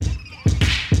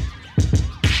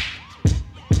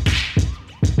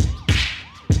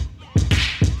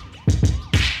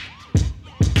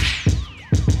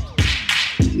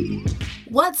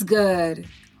What's good?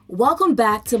 Welcome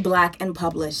back to Black and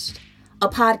Published, a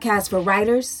podcast for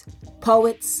writers,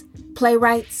 poets,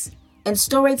 playwrights, and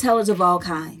storytellers of all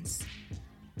kinds.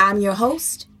 I'm your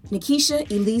host, Nikisha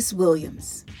Elise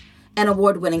Williams, an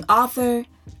award-winning author,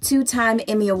 two-time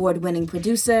Emmy Award-winning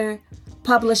producer,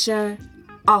 publisher,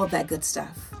 all that good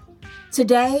stuff.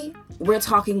 Today, we're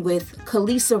talking with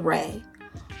Khalisa Ray,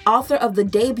 author of the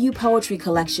debut poetry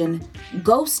collection,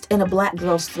 Ghost in a Black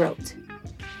Girl's Throat.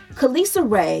 Khalisa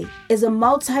Ray is a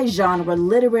multi-genre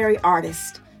literary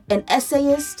artist, an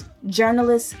essayist,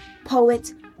 journalist,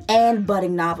 poet, and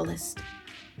budding novelist.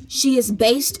 She is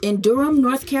based in Durham,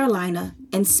 North Carolina,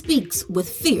 and speaks with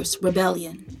fierce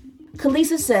rebellion.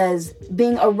 Khalisa says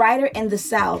being a writer in the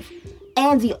South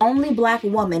and the only Black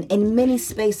woman in many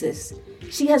spaces,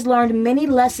 she has learned many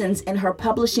lessons in her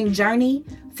publishing journey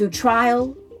through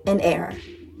trial and error.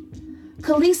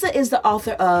 Khalisa is the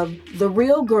author of The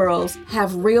Real Girls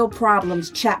Have Real Problems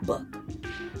chapbook.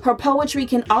 Her poetry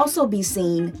can also be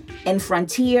seen in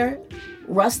Frontier,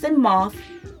 Rust and Moth,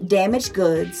 Damaged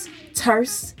Goods,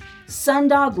 Terse,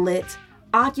 Sundog Lit,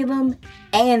 Oculum,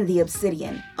 and The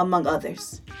Obsidian, among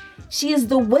others. She is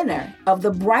the winner of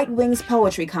the Bright Wings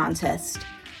Poetry Contest,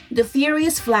 the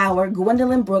Furious Flower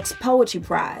Gwendolyn Brooks Poetry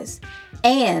Prize,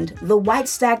 and the White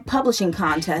Stack Publishing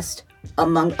Contest,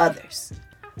 among others.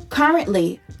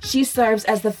 Currently, she serves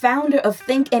as the founder of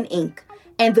Think and Ink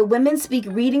and the Women Speak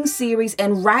Reading Series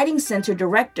and Writing Center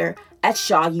director at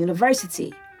Shaw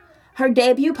University. Her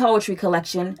debut poetry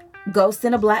collection, Ghost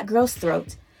in a Black Girl's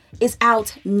Throat, is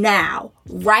out now,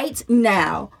 right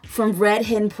now, from Red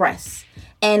Hen Press,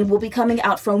 and will be coming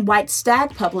out from White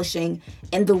Stag Publishing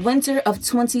in the winter of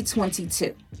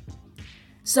 2022.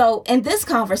 So, in this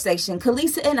conversation,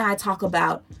 Khalisa and I talk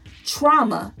about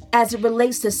trauma as it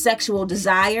relates to sexual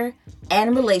desire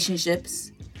and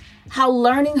relationships, how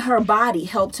learning her body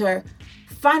helped her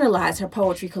finalize her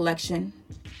poetry collection,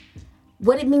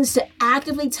 what it means to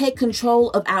actively take control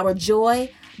of our joy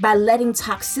by letting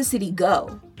toxicity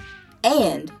go,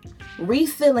 and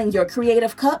refilling your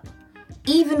creative cup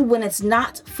even when it's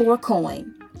not for a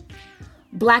coin.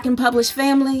 Black and Published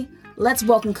family, let's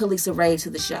welcome Khalisa Ray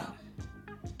to the show.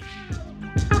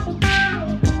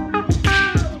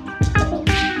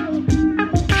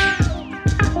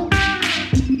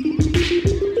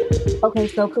 Okay,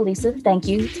 so Khalisa, thank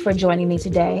you for joining me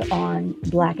today on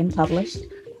Black and Published.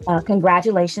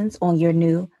 Congratulations on your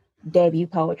new debut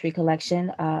poetry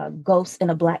collection, Ghost in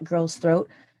a Black Girl's Throat.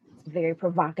 Very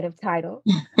provocative title.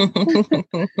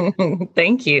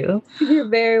 Thank you. You're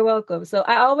very welcome. So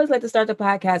I always like to start the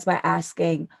podcast by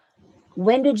asking,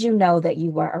 when did you know that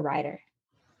you were a writer?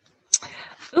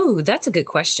 Ooh, that's a good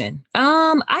question.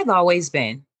 I've always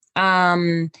been.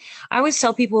 I always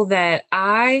tell people that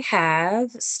I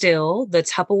have still the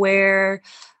Tupperware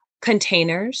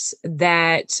containers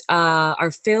that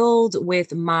are filled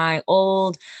with my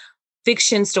old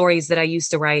fiction stories that I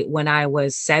used to write when I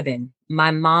was 7. My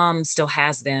mom still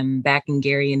has them back in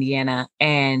Gary, Indiana,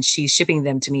 and she's shipping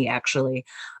them to me actually,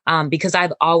 because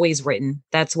I've always written.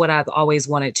 That's what I've always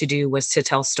wanted to do, was to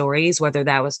tell stories, whether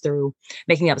that was through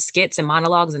making up skits and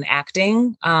monologues and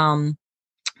acting.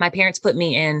 My parents put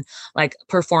me in like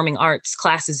performing arts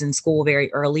classes in school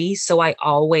very early. So I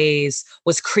always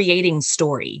was creating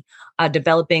story,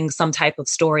 developing some type of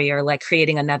story or like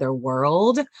creating another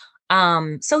world.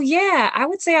 So yeah, I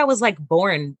would say I was like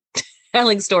born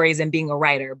telling stories and being a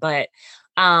writer. But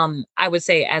I would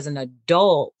say as an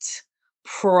adult,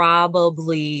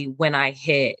 probably when I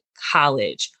hit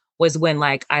college was when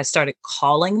like I started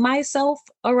calling myself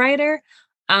a writer.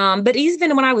 But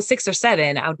even when I was 6 or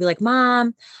 7, I would be like,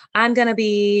 Mom, I'm going to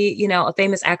be, a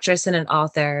famous actress and an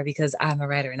author because I'm a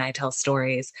writer and I tell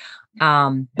stories.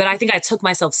 But I think I took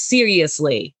myself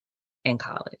seriously in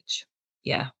college.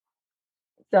 Yeah.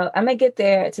 So I'm going to get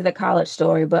there to the college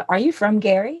story, but are you from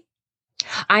Gary?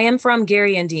 I am from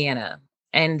Gary, Indiana,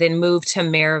 and then moved to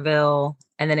Maryville.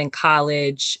 And then in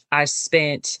college, I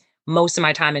spent most of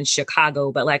my time in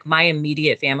Chicago, but like my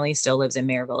immediate family still lives in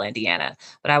Maryville, Indiana.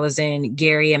 But I was in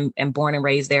Gary and born and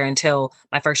raised there until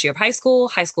my first year of high school.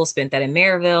 High school spent that in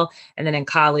Maryville. And then in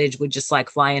college would just like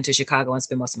fly into Chicago and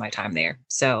spend most of my time there.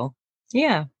 So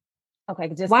yeah. Okay.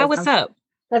 Why? What's up?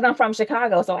 Because I'm from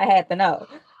Chicago, so I had to know.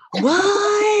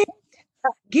 What?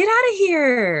 Get out of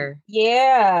here.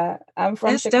 Yeah, I'm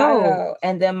from That's Chicago. dope.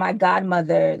 And then my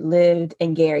godmother lived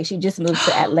in Gary. She just moved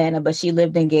to Atlanta, but she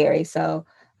lived in Gary. So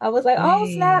I was like, oh,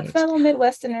 snap, fellow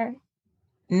Midwesterner.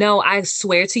 No, I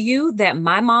swear to you that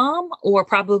my mom or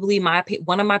probably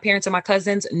one of my parents or my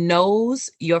cousins knows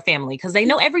your family because they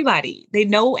know everybody. They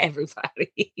know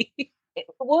everybody.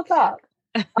 We'll talk.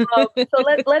 So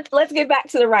let's get back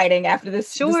to the writing after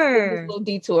this Sure. little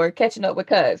detour, catching up with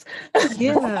Cuz.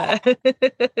 Yeah.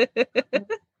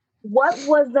 What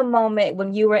was the moment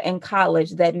when you were in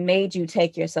college that made you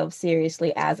take yourself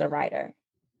seriously as a writer?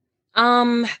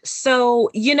 So,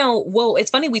 well,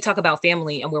 it's funny we talk about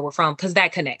family and where we're from because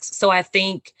that connects. So I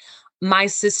think my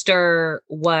sister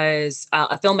was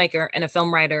a filmmaker and a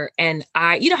film writer. And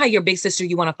you know how your big sister,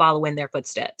 you want to follow in their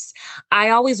footsteps. I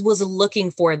always was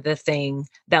looking for the thing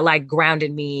that like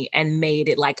grounded me and made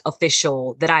it like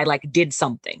official that I like did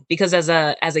something. Because as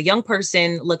a young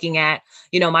person looking at,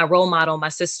 my role model, my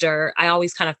sister, I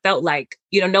always kind of felt like,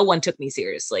 no one took me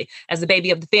seriously. As the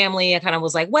baby of the family, I kind of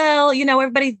was like, well,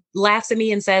 everybody laughs at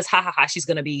me and says, ha ha ha, she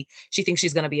thinks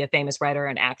she's going to be a famous writer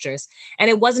and actress. And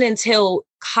it wasn't until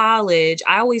college,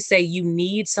 I always say you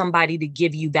need somebody to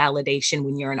give you validation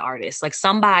when you're an artist. Like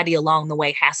somebody along the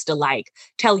way has to like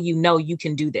tell you, no, you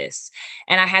can do this.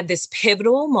 And I had this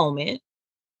pivotal moment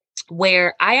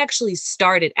where I actually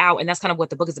started out, and that's kind of what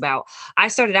the book is about. I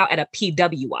started out at a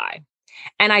PWI.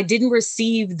 And I didn't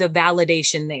receive the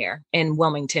validation there in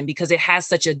Wilmington because it has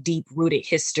such a deep rooted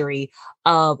history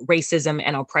of racism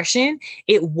and oppression.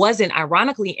 It wasn't,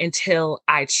 ironically, until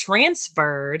I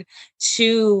transferred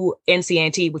to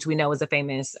NCNT, which we know is a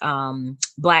famous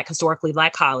historically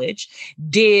Black college,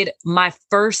 did my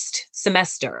first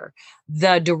semester.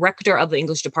 The director of the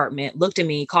English department looked at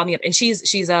me, called me up, and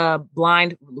she's a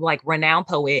blind, like renowned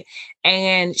poet.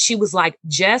 And she was like,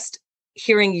 just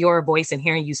hearing your voice and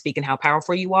hearing you speak and how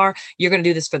powerful you are, you're going to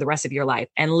do this for the rest of your life.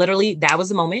 And literally that was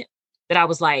the moment that I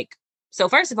was like, so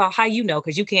first of all, how you know?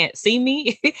 Because you can't see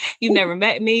me. You've never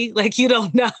met me. Like you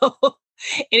don't know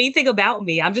anything about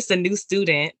me. I'm just a new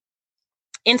student.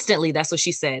 Instantly, that's what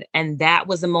she said. And that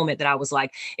was the moment that I was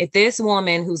like, if this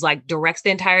woman who's like directs the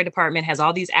entire department, has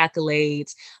all these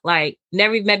accolades, like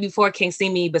never met before, can't see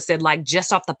me, but said like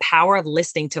just off the power of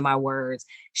listening to my words,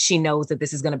 she knows that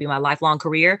this is going to be my lifelong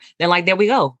career, then like, there we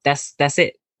go. That's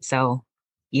it. So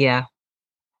yeah.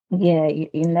 Yeah, you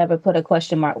never put a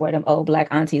question mark where them old Black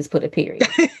aunties put a period.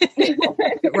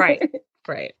 Right.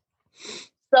 Right.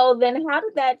 So then how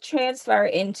did that transfer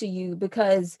into you?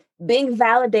 Because being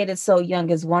validated so young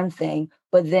is one thing,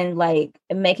 but then like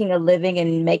making a living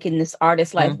and making this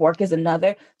artist life work is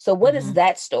another. So what is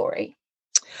that story?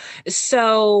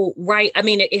 So, right. I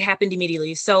mean, it happened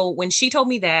immediately. So when she told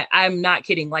me that, I'm not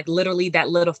kidding, like literally that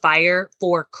lit a fire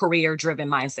for career driven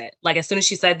mindset. Like as soon as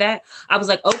she said that, I was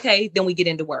like, okay, then we get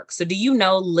into work. So do you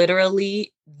know,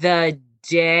 literally the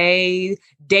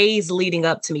days leading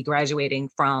up to me graduating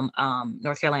from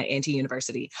North Carolina A&T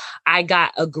University, I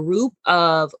got a group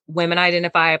of women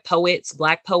identified poets,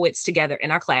 Black poets together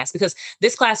in our class because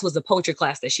this class was a poetry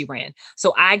class that she ran.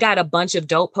 So I got a bunch of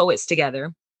dope poets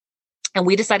together and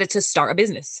we decided to start a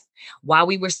business while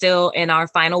we were still in our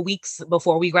final weeks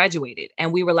before we graduated.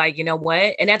 And we were like, you know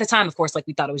what? And at the time, of course, like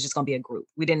we thought it was just going to be a group.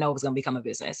 We didn't know it was going to become a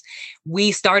business.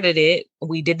 We started it.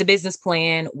 We did the business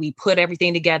plan. We put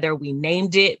everything together. We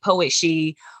named it Poet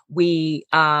She. We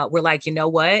were like, you know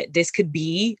what? This could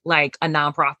be like a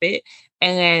nonprofit.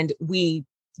 And we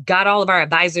got all of our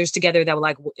advisors together that were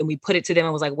like, and we put it to them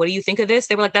and was like, what do you think of this?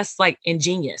 They were like, that's like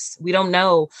ingenious. We don't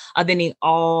know of any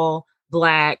all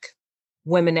Black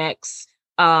Women-X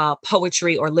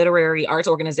poetry or literary arts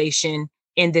organization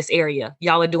in this area.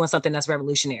 Y'all are doing something that's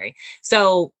revolutionary.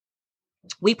 So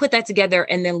we put that together.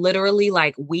 And then literally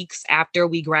like weeks after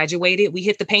we graduated, we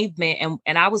hit the pavement.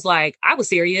 And I was like, I was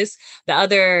serious. The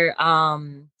other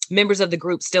members of the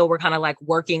group still were kind of like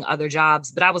working other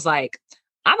jobs. But I was like,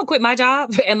 I'm gonna quit my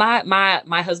job. And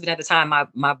my husband at the time,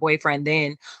 my boyfriend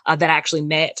then that I actually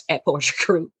met at Poetry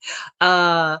Group,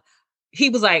 he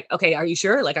was like, okay, are you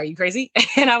sure? Like, are you crazy?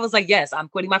 And I was like, yes, I'm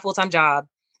quitting my full-time job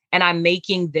and I'm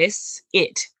making this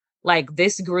it. Like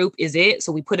this group is it.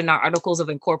 So we put in our articles of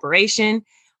incorporation.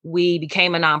 We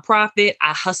became a nonprofit.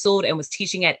 I hustled and was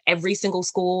teaching at every single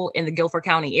school in the Guilford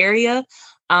County area.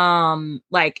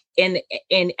 Like in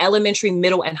elementary,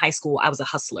 middle, and high school, I was a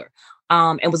hustler.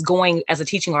 And was going as a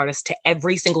teaching artist to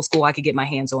every single school I could get my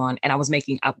hands on. And I was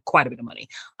making quite a bit of money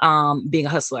being a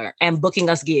hustler and booking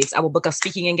us gigs. I would book us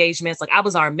speaking engagements. Like I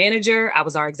was our manager. I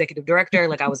was our executive director.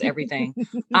 Like I was everything.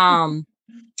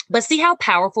 But see how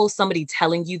powerful somebody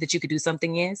telling you that you could do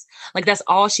something is? Like that's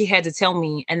all she had to tell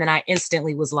me. And then I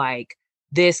instantly was like,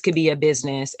 this could be a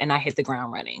business. And I hit the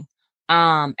ground running.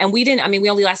 And we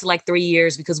only lasted like 3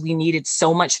 years because we needed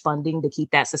so much funding to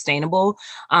keep that sustainable.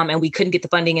 And we couldn't get the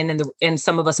funding. And then and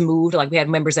some of us moved, like we had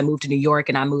members that moved to New York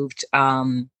and I moved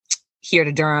here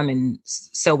to Durham. And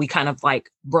so we kind of like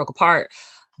broke apart.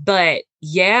 But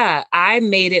yeah, I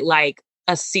made it like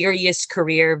a serious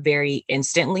career very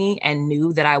instantly and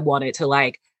knew that I wanted to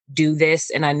like do this.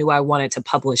 And I knew I wanted to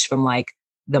publish from like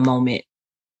the moment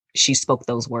she spoke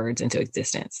those words into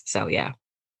existence. So yeah.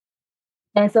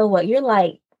 And so what, you're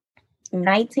like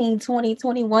 19, 20,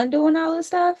 21 doing all this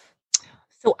stuff?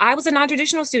 So I was a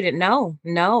non-traditional student. No,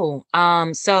 no.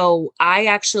 So I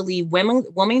actually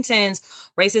Wilmington's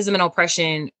racism and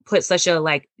oppression put such a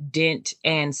like dent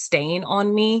and stain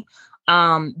on me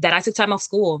that I took time off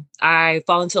school. I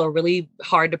fall into a really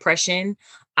hard depression.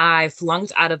 I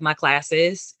flunked out of my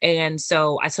classes. And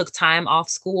so I took time off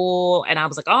school and I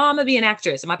was like, oh, I'm gonna be an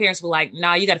actress. And my parents were like,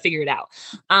 no, you got to figure it out.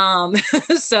 Um,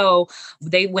 so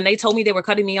when they told me they were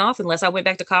cutting me off unless I went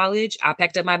back to college, I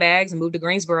packed up my bags and moved to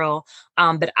Greensboro.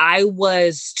 But I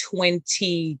was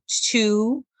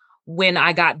 22 when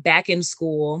I got back in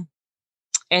school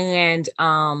and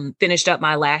finished up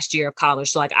my last year of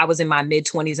college. So like I was in my mid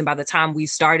 20s. And by the time we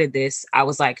started this, I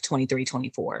was like 23,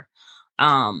 24.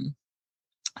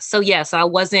 So yeah, so I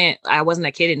wasn't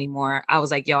a kid anymore. I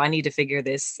was like, yo, I need to figure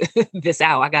this this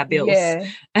out. I got bills. Yeah.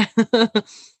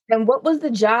 And what was the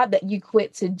job that you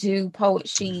quit to do Poet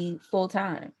She full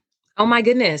time? Oh my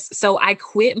goodness. So I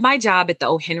quit my job at the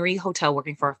O. Henry Hotel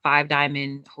working for a Five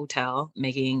Diamond hotel,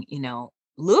 making,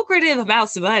 lucrative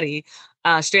amounts of money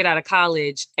straight out of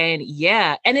college. And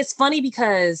yeah, and it's funny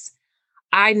because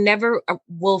I never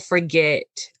will forget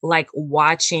like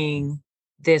watching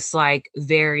this like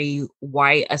very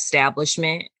white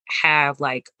establishment have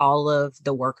like all of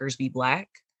the workers be Black.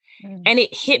 And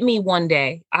it hit me one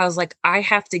day. I was like, I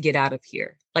have to get out of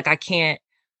here. Like, I can't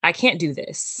do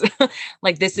this.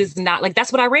 Like, this is not like,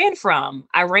 that's what I ran from.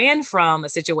 I ran from a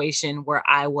situation where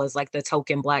I was like the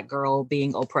token Black girl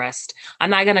being oppressed.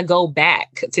 I'm not going to go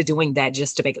back to doing that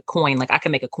just to make a coin. Like, I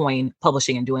can make a coin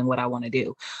publishing and doing what I want to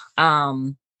do.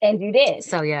 And you did.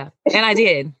 So, yeah. And I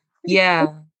did.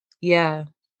 Yeah. Yeah.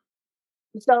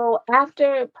 So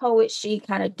after Poet She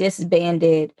kind of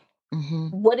disbanded, Mm-hmm.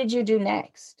 what did you do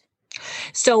next?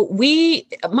 So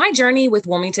my journey with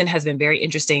Wilmington has been very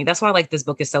interesting. That's why like this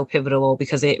book is so pivotal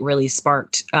because it really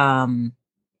sparked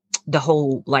the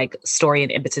whole like story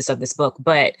and impetus of this book.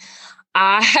 But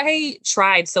I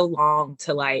tried so long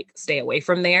to like stay away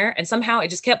from there and somehow it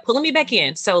just kept pulling me back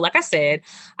in. So like I said,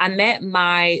 I met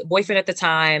my boyfriend at the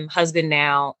time, husband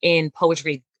now, in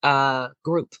poetry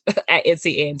group at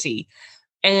NCANT.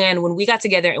 And when we got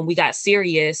together and we got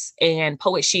serious and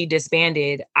Poet She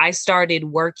disbanded, I started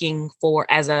working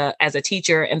as a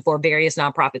teacher and for various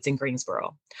nonprofits in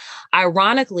Greensboro.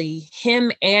 Ironically,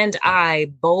 him and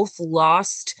I both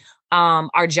lost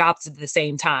our jobs at the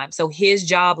same time. So his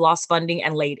job lost funding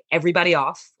and laid everybody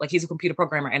off. Like he's a computer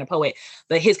programmer and a poet,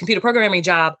 but his computer programming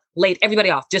job laid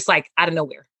everybody off just like out of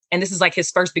nowhere. And this is like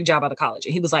his first big job out of college.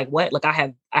 And he was like, what? Look, I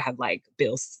have like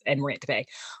bills and rent to pay.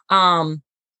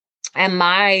 And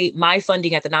my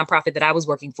funding at the nonprofit that I was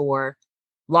working for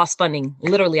lost funding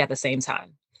literally at the same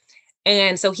time.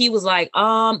 And so he was like,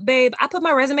 babe, I put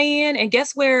my resume in and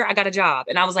guess where I got a job?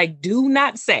 And I was like, do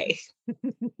not say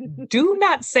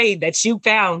that you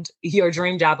found your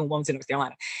dream job in Wilmington, North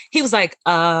Carolina. He was like,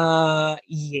 yeah,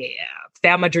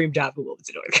 found my dream job in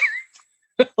Wilmington,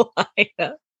 North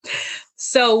Carolina.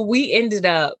 So we ended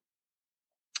up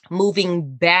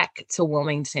moving back to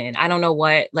Wilmington. I don't know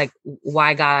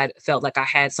why God felt like I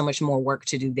had so much more work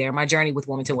to do there. My journey with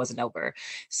Wilmington wasn't over.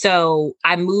 So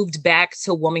I moved back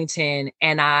to Wilmington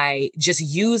and I just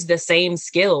used the same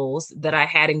skills that I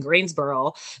had in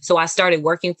Greensboro. So I started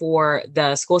working for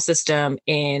the school system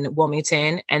in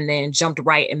Wilmington and then jumped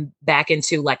right and back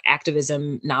into like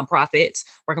activism nonprofits,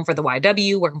 working for the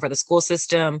YW, working for the school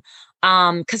system.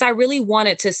 Because I really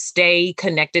wanted to stay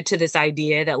connected to this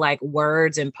idea that like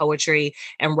words and poetry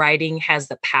and writing has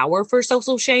the power for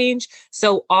social change.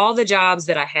 So all the jobs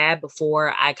that I had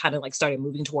before I kind of like started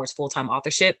moving towards full-time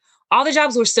authorship, all the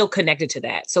jobs were still connected to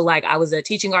that. So like I was a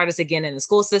teaching artist again in the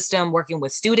school system, working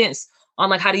with students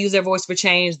on like how to use their voice for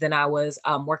change. Then I was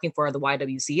working for the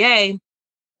YWCA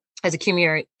as a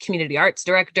community arts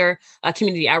director, a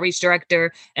community outreach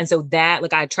director. And so that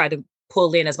like I tried to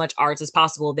pull in as much arts as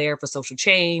possible there for social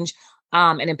change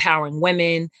and empowering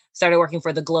women. Started working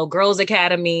for the Glow Girls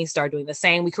Academy, started doing the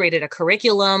same. We created a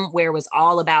curriculum where it was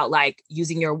all about like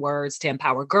using your words to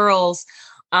empower girls.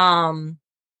 And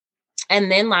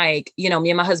then like, me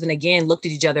and my husband again looked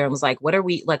at each other and was like, why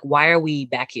are we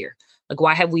back here? Like,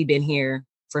 why have we been here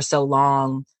for so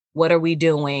long? What are we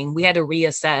doing? We had to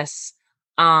reassess.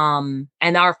 And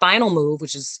our final move,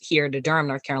 which is here to Durham,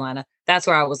 North Carolina, that's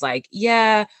where I was like,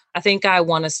 yeah, I think I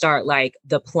want to start like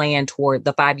the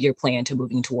 5-year plan to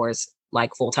moving towards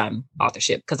like full-time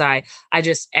authorship. Cause I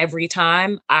just, every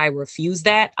time I refuse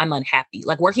that, I'm unhappy.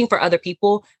 Like working for other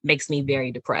people makes me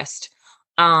very depressed.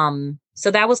 So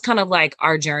that was kind of like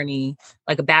our journey,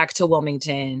 like back to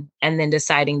Wilmington, and then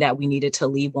deciding that we needed to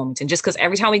leave Wilmington just because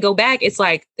every time we go back, it's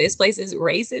like, this place is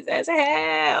racist as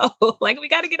hell. Like we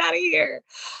got to get out of here.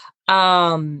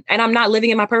 And I'm not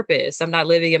living in my purpose. I'm not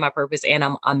living in my purpose, and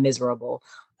I'm miserable.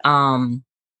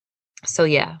 So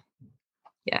yeah.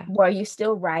 Were you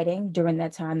still writing during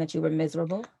that time that you were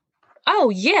miserable?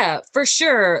 Oh yeah, for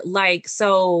sure. Like,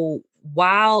 so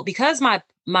because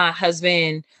my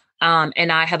husband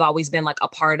and I have always been like a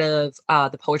part of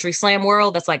the poetry slam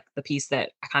world. That's like the piece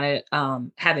that I kind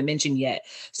of haven't mentioned yet.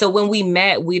 So when we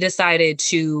met, we decided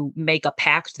to make a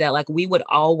pact that like we would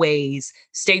always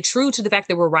stay true to the fact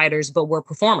that we're writers, but we're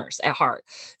performers at heart.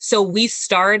 So we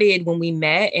started when we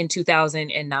met in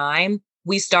 2009.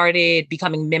 We started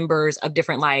becoming members of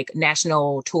different like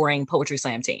national touring poetry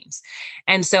slam teams.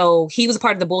 And so he was a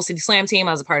part of the Bull City Slam team.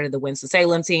 I was a part of the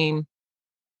Winston-Salem team.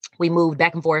 We moved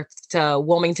back and forth to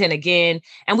Wilmington again,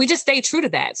 and we just stayed true to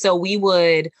that. So we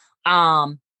would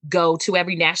go to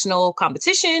every national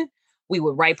competition. We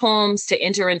would write poems to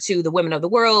enter into the Women of the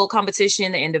World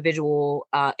competition, the individual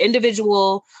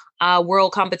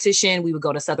world competition. We would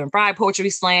go to Southern Fried Poetry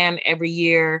Slam every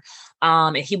year.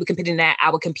 And he would compete in that.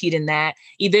 I would compete in that.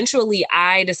 Eventually,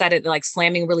 I decided that like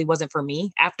slamming really wasn't for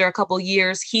me. After a couple of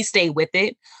years, he stayed with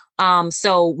it.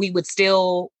 So we would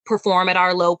still perform at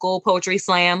our local poetry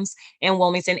slams in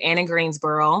Wilmington and in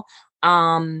Greensboro.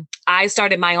 I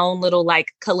started my own little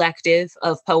like collective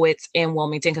of poets in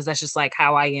Wilmington because that's just like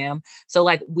how I am. So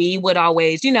like we would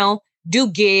always, do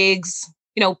gigs,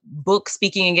 book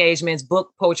speaking engagements,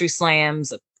 book poetry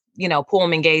slams,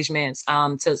 poem engagements,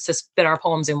 to spit our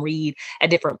poems and read at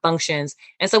different functions.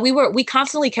 And so we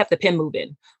constantly kept the pen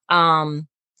moving.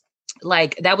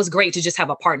 Like that was great to just have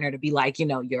a partner to be like,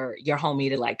 your homie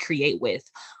to like create with.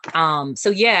 So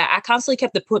yeah, I constantly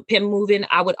kept the pen moving.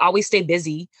 I would always stay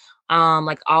busy,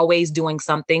 like always doing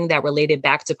something that related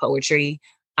back to poetry.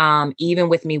 Even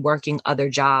with me working other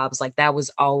jobs, like that was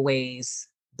always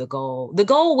the goal. The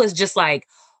goal was just like,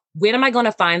 when am I going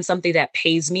to find something that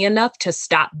pays me enough to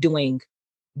stop doing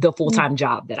the full-time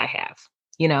job that I have,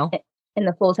 And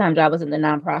the full-time job was in the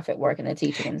nonprofit work and the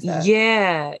teaching and stuff.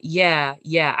 Yeah.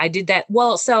 I did that.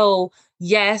 Well, so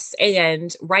yes.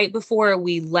 And right before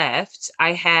we left,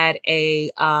 I had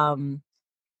a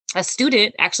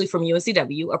student actually from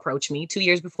UNCW approach me 2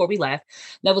 years before we left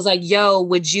that was like, yo,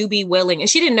 would you be willing? And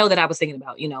she didn't know that I was thinking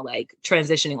about, like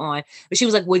transitioning on, but she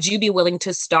was like, would you be willing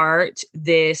to start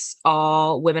this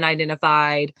all women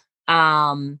identified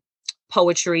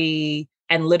poetry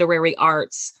and literary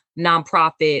arts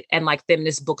nonprofit and like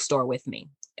feminist bookstore with me?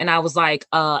 And I was like,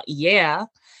 yeah.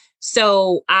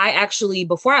 So I actually,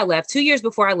 before I left, 2 years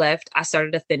before I left, I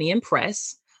started Athenian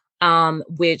Press,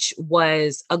 which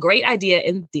was a great idea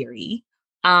in theory.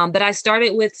 But I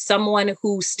started with someone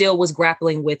who still was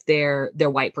grappling with their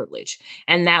white privilege.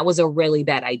 And that was a really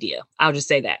bad idea. I'll just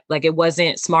say that. Like, it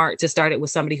wasn't smart to start it with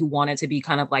somebody who wanted to be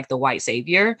kind of like the white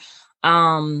savior.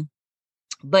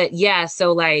 But yeah,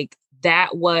 so like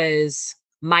that was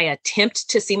my attempt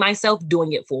to see myself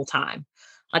doing it full time.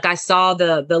 Like I saw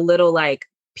the little like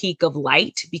peak of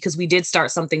light because we did start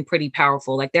something pretty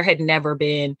powerful. Like there had never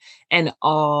been an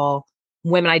all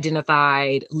women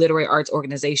identified literary arts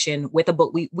organization with a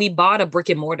book. We bought a brick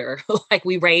and mortar, like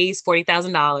we raised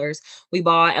 $40,000. We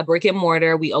bought a brick and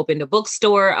mortar. We opened a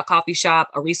bookstore, a coffee shop,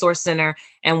 a resource center,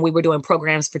 and we were doing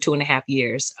programs for 2.5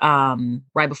 years.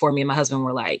 Right before me and my husband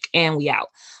were like, and we out.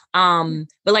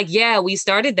 But like, yeah, we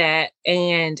started that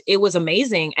and it was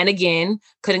amazing. And again,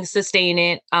 couldn't sustain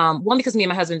it. One, because me and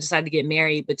my husband decided to get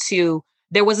married, but two,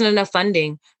 there wasn't enough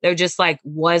funding. There just like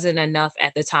wasn't enough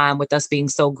at the time with us being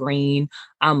so green.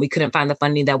 We couldn't find the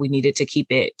funding that we needed to keep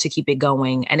it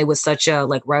going. And it was such a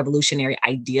like revolutionary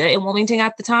idea in Wilmington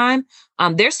at the time.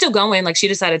 They're still going, like she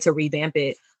decided to revamp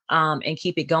it, and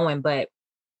keep it going. But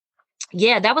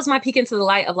yeah, that was my peek into the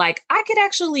light of like, I could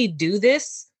actually do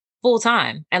this full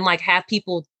time and like have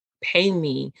people pay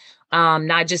me,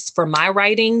 not just for my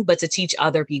writing, but to teach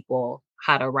other people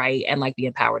how to write and like be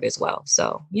empowered as well.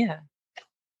 So yeah.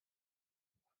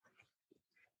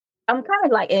 I'm kind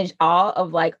of like in awe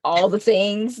of like all the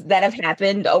things that have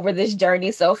happened over this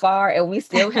journey so far, and we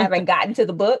still haven't gotten to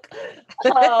the book.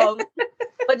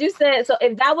 But you said, so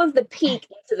if that was the peak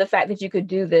into the fact that you could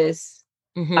do this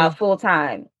full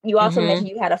time, you also mentioned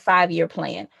you had a 5-year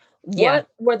plan. What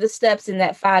were the steps in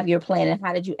that 5-year plan and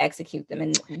how did you execute them?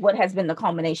 And what has been the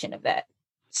culmination of that?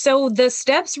 So the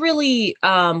steps really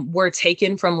were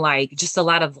taken from like just a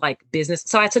lot of like business.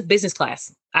 So I took business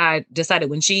class. I decided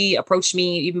when she approached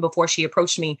me, even before she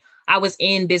approached me, I was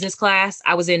in business class.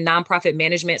 I was in nonprofit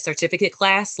management certificate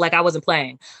class. Like I wasn't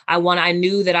playing. I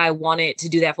knew that I wanted to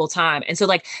do that full time. And so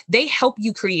like they help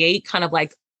you create kind of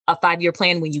like a 5-year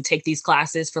plan when you take these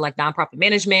classes for like nonprofit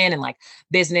management and like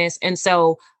business. And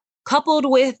so coupled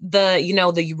with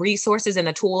the resources and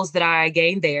the tools that I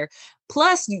gained there,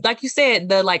 plus, like you said,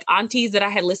 the like aunties that I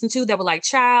had listened to that were like,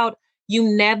 child,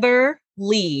 you never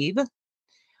leave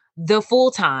the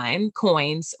full-time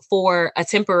coins for a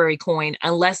temporary coin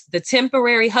unless the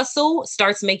temporary hustle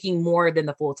starts making more than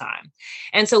the full-time.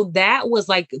 And so that was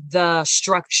like the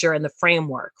structure and the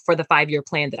framework for the 5-year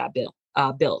plan that I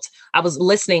built. I was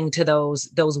listening to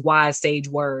those wise sage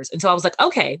words. And so I was like,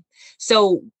 okay,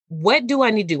 so what do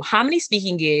I need to do? How many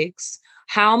speaking gigs?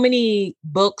 How many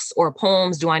books or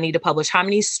poems do I need to publish? How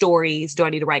many stories do I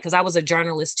need to write? Because I was a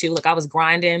journalist too. Like I was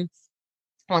grinding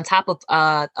on top of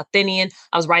Athenian.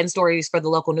 I was writing stories for the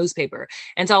local newspaper.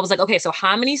 And so I was like, okay, so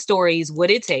how many stories would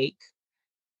it take?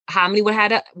 How many would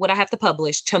I have to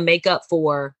publish to make up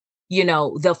for,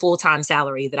 the full-time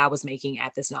salary that I was making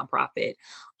at this nonprofit?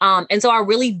 And so I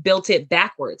really built it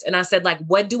backwards. And I said, like,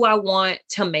 what do I want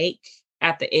to make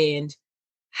at the end?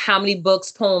 How many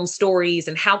books, poems, stories,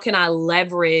 and how can I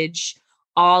leverage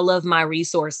all of my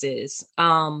resources?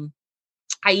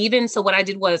 So what I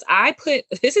did was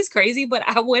this is crazy, but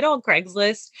I went on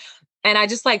Craigslist and I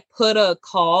just like put a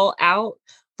call out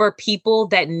for people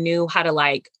that knew how to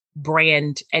like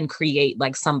brand and create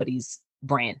like somebody's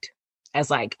brand as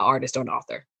like an artist or an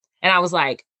author. And I was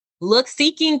like,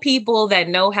 seeking people that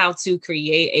know how to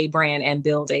create a brand and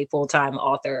build a full-time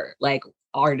author, like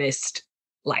artist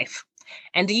life.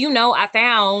 And do you know, I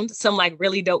found some like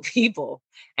really dope people.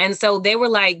 And so they were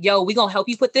like, yo, we're going to help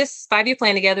you put this 5-year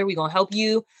plan together. We're going to help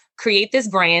you create this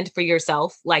brand for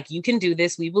yourself. Like you can do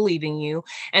this. We believe in you.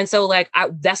 And so like,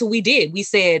 that's what we did. We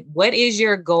said, what is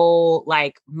your goal?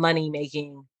 Like money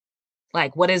making,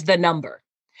 like, what is the number?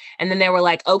 And then they were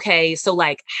like, okay, so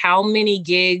like how many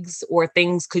gigs or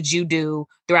things could you do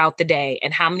throughout the day?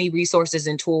 And how many resources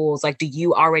and tools like do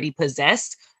you already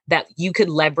possess that you could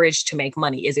leverage to make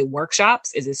money? Is it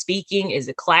workshops? Is it speaking? Is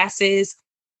it classes?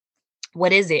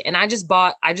 What is it? And I just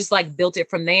like built it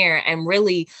from there. And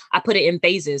really I put it in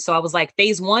phases. So I was like,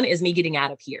 phase 1 is me getting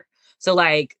out of here. So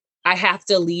like, I have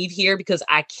to leave here because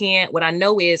what I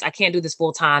know is I can't do this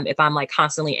full time if I'm like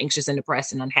constantly anxious and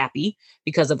depressed and unhappy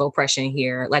because of oppression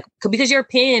here. Like, because your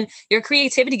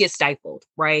creativity gets stifled,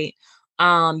 right?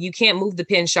 You can't move the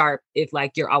pen sharp if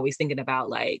like, you're always thinking about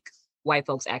like white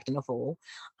folks acting a fool.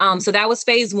 So that was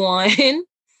phase 1.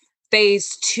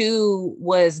 Phase 2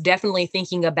 was definitely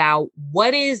thinking about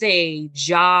what is a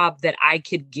job that I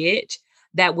could get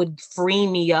that would free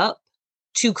me up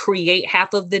to create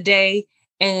half of the day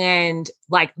and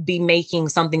like be making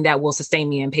something that will sustain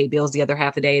me and pay bills the other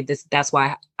half of the day. That's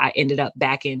why I ended up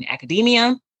back in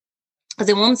academia. Because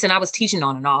in Wilmington, I was teaching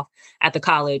on and off at the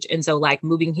college. And so like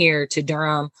moving here to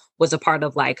Durham was a part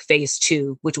of like phase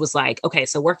 2, which was like, okay,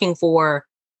 so working for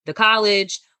the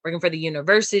college, working for the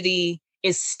university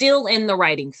is still in the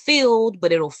writing field,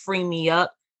 but it'll free me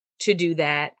up to do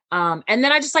that. And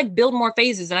then I just like build more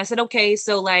phases. And I said, okay,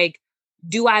 so like,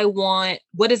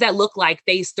 what does that look like?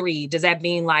 Phase 3, does that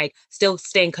mean like still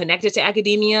staying connected to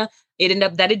academia? It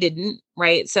ended up that it didn't,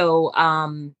 right? So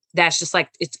that's just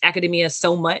like, it's academia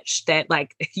so much that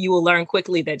like, you will learn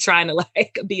quickly that trying to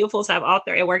like be a full-time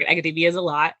author and work in academia is a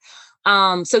lot.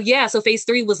 So phase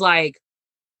 3 was like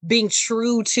being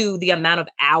true to the amount of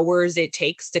hours it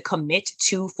takes to commit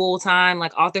to full-time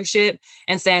like authorship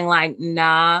and saying like,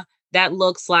 nah, that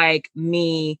looks like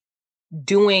me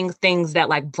doing things that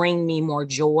like bring me more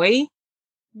joy,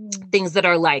 things that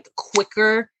are like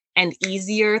quicker and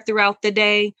easier throughout the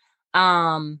day.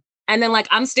 And then like,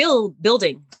 I'm still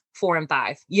building 4 and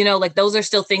 5, like those are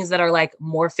still things that are like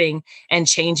morphing and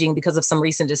changing because of some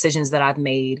recent decisions that I've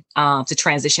made to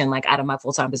transition like out of my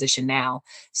full-time position now.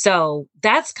 So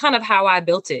that's kind of how I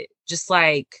built it. Just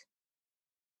like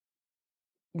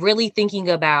really thinking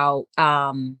about,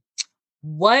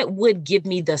 what would give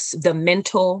me the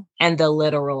mental and the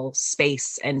literal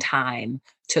space and time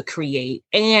to create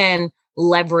and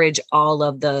leverage all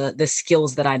of the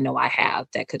skills that I know I have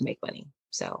that could make money.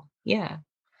 So, yeah.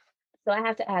 So I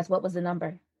have to ask, what was the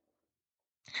number?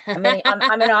 I mean,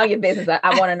 I'm in all your business.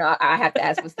 I want to know. I have to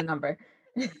ask, what's the number?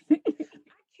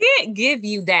 Can't give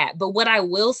you that. But what I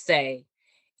will say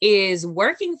is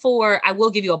I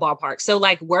will give you a ballpark. So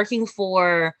like working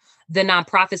for the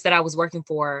nonprofits that I was working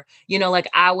for, like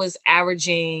I was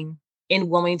averaging in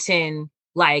Wilmington,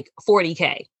 like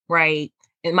 40K, right?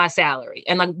 in my salary.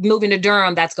 And like moving to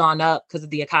Durham, that's gone up because of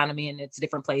the economy and it's a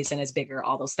different place and it's bigger,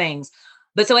 all those things.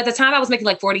 But so at the time I was making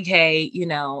like 40K, you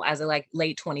know, as a like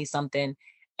late 20 something.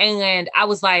 And I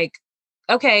was like,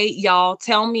 okay, y'all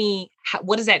tell me,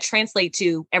 what does that translate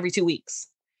to every 2 weeks?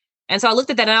 And so I looked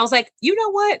at that and I was like, you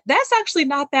know what? That's actually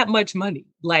not that much money.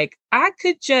 Like I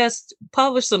could just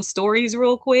publish some stories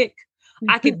real quick.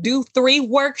 I could do 3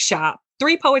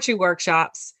 poetry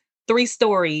workshops, 3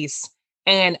 stories,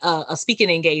 and a speaking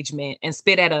engagement and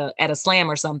spit at a slam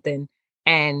or something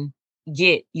and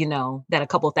get, you know, that a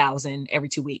couple thousand every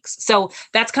 2 weeks. So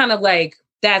that's kind of like,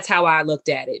 that's how I looked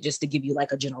at it, just to give you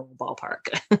like a general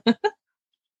ballpark.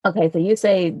 Okay, so you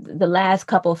say the last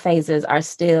couple phases are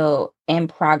still in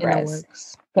progress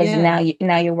because Yeah.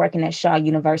 now you're working at Shaw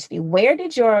University. Where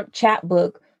did your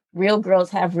chapbook, Real Girls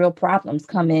Have Real Problems,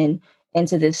 come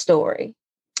into this story?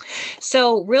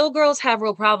 So Real Girls Have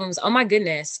Real Problems. Oh my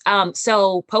goodness.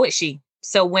 So Poet She.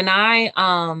 So when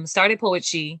I started Poet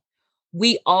She,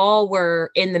 we all were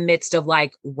in the midst of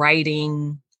like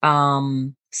writing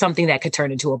something that could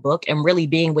turn into a book, and really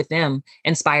being with them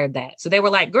inspired that. So they were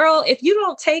like, girl, if you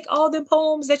don't take all the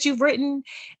poems that you've written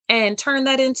and turn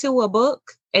that into a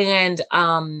book. And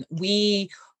we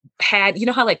had, you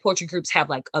know how like poetry groups have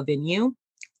like a venue,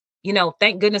 you know,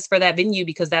 thank goodness for that venue,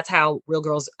 because that's how Real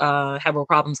Girls Have Real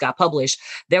Problems got published.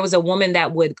 There was a woman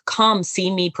that would come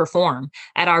see me perform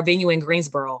at our venue in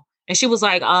Greensboro. And she was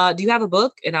like, do you have a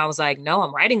book? And I was like, no,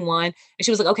 I'm writing one. And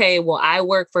she was like, okay, well, I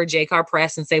work for JCAR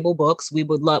Press and Sable Books. We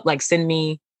would love, like, send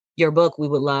me your book. We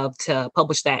would love to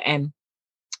publish that. And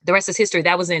the rest is history.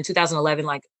 That was in 2011,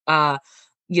 like,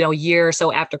 you know, a year or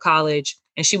so after college.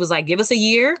 And she was like, give us a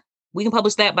year. We can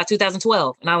publish that by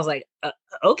 2012. And I was like,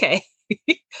 okay.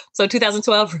 So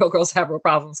 2012, Real Girls Have Real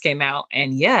Problems came out.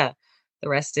 And yeah, the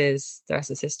rest is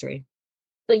history.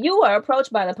 So you were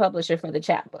approached by the publisher for the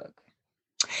chapbook.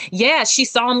 Yeah, she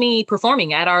saw me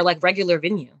performing at our like regular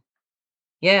venue.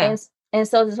 Yeah. And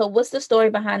so what's the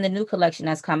story behind the new collection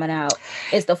that's coming out?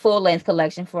 It's the full length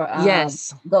collection for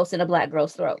Yes. Ghost in a Black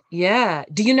Girl's Throat. Yeah.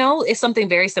 Do you know it's something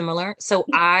very similar? So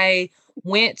I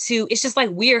went to, it's just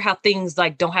like weird how things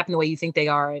like don't happen the way you think they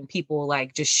are, and people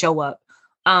like just show up.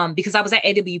 Because I was at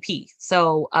AWP.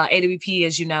 So AWP,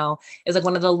 as you know, is like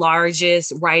one of the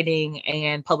largest writing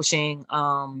and publishing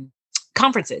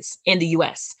conferences in the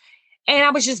US. And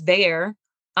I was just there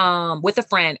with a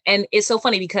friend. And it's so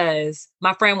funny because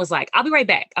my friend was like, I'll be right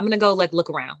back. I'm going to go like look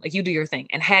around, like you do your thing.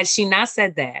 And had she not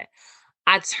said that,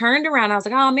 I turned around. I was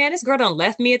like, oh man, this girl done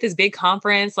left me at this big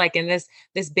conference, like in this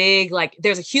big, like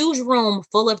there's a huge room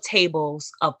full of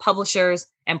tables of publishers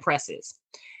and presses.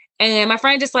 And my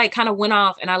friend just like kind of went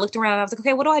off, and I looked around and I was like,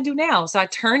 okay, what do I do now? So I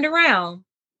turned around,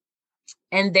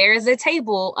 and there's a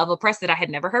table of a press that I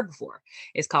had never heard before.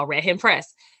 It's called Red Hen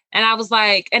Press. And I was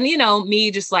like, and you know,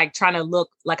 me just like trying to look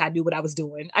like I knew what I was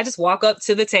doing. I just walk up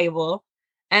to the table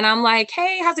and I'm like,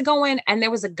 hey, how's it going? And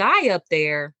there was a guy up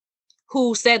there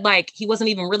who said like, he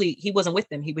wasn't with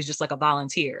them. He was just like a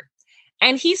volunteer.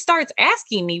 And he starts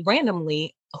asking me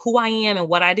randomly who I am and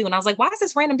what I do. And I was like, why is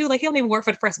this random dude? Like, he don't even work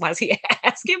for the press. Why is he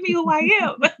asking me who I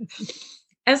am?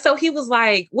 And so he was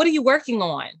like, what are you working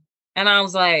on? And I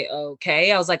was like,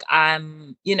 okay. I was like,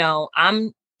 I'm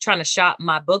trying to shop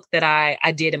my book that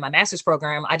I did in my master's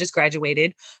program. I just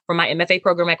graduated from my MFA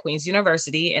program at Queen's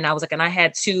University. And I was like, and I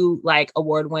had 2 like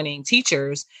award-winning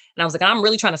teachers. And I was like, I'm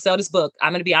really trying to sell this book.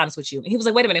 I'm going to be honest with you. And he was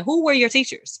like, wait a minute, who were your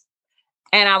teachers?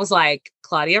 And I was like,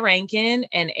 Claudia Rankin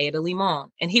and Ada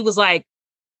Limon. And he was like,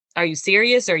 are you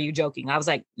serious or are you joking? I was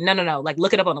like, no. Like,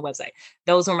 look it up on the website.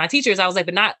 Those were my teachers. I was like,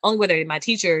 but not only were they my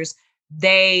teachers,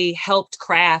 they helped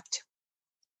craft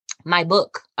my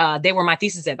book. They were my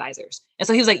thesis advisors. And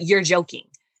so he was like, you're joking.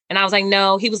 And I was like,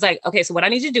 no. He was like, okay, so what I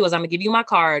need you to do is I'm gonna give you my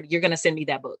card. You're gonna send me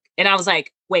that book. And I was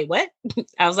like, wait, what?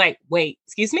 I was like, wait,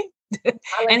 excuse me?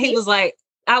 And he was like,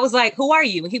 I was like, who are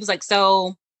you? And he was like,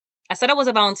 so I said I was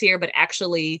a volunteer, but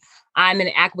actually I'm an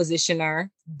acquisitioner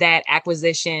that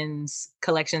acquisitions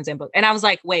collections and books. And I was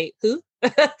like, wait, who?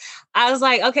 I was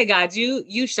like, okay, God,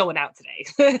 you showing out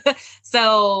today.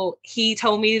 So he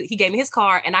told me, he gave me his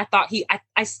card, and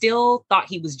I still thought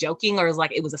he was joking, or it was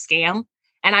like, it was a scam.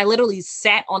 And I literally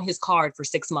sat on his card for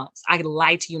 6 months. I could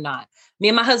lie to you not. Me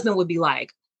and my husband would be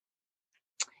like,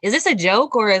 is this a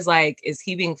joke, or is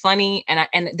he being funny?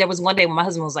 And there was one day when my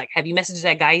husband was like, have you messaged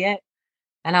that guy yet?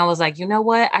 And I was like, you know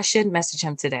what? I should message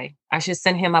him today. I should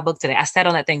send him my book today. I sat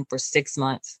on that thing for 6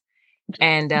 months,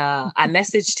 and I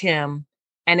messaged him,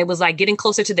 and it was like getting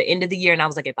closer to the end of the year. And I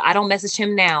was like, if I don't message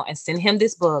him now and send him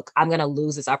this book, I'm going to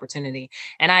lose this opportunity.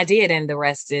 And I did. And the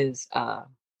rest is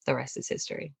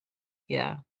history.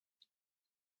 Yeah.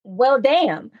 Well,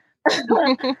 damn.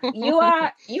 You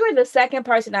are the second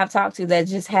person I've talked to that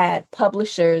just had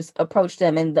publishers approach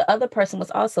them, and the other person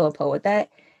was also a poet.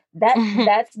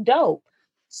 That's dope.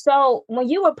 So when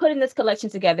you were putting this collection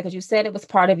together, because you said it was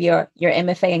part of your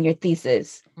MFA and your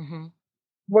thesis, Mm-hmm.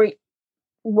 were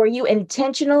were you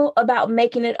intentional about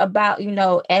making it about,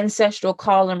 ancestral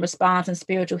call and response and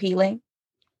spiritual healing?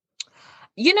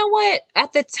 You know what?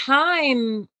 At the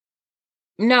time,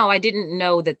 no, I didn't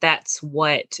know that that's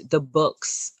what the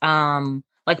book's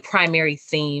like primary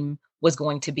theme was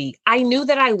going to be. I knew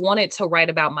that I wanted to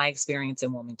write about my experience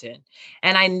in Wilmington.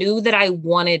 And I knew that I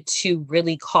wanted to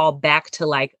really call back to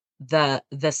like the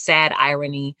sad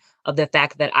irony of the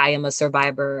fact that I am a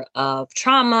survivor of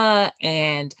trauma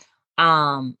and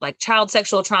like child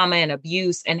sexual trauma and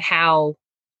abuse, and how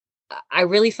I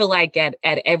really feel like at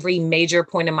every major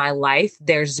point in my life,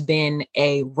 there's been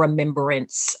a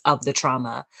remembrance of the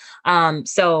trauma.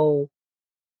 So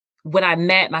when I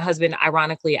met my husband,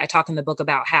 ironically, I talk in the book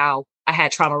about how I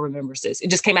had trauma remembrances. It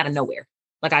just came out of nowhere.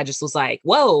 Like I just was like,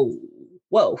 whoa,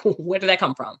 where did that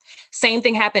come from? Same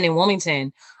thing happened in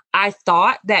Wilmington. I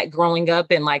thought that growing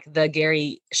up in like the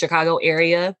Gary, Chicago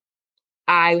area,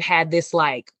 I had this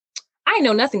like, I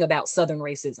know nothing about Southern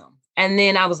racism. And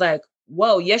then I was like,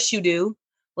 whoa, yes, you do.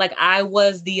 Like I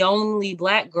was the only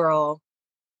Black girl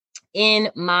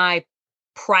in my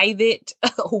private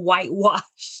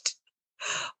whitewashed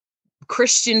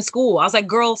Christian school. I was like,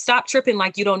 girl, stop tripping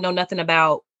like you don't know nothing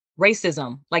about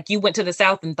racism. Like you went to the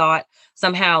South and thought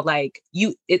somehow like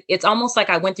it's almost like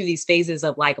I went through these phases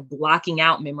of like blocking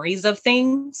out memories of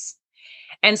things.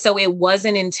 And so it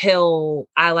wasn't until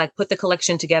I like put the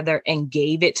collection together and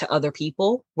gave it to other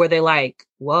people where they're like,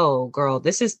 whoa, girl,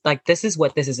 this is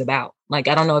what this is about. Like,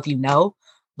 I don't know if you know,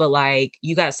 but like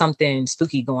you got something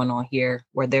spooky going on here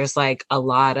where there's like a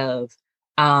lot of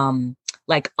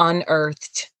like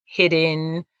unearthed,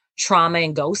 hidden trauma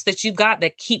and ghosts that you've got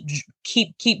that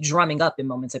keep drumming up in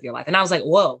moments of your life. And I was like,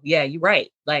 whoa, yeah, you're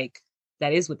right. Like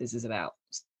that is what this is about.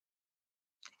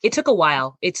 It took a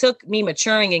while. It took me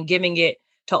maturing and giving it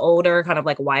to older, kind of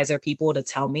like wiser people to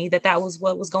tell me that that was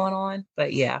what was going on.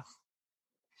 But yeah.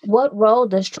 What role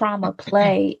does trauma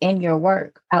play in your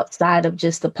work outside of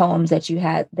just the poems that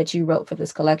you wrote for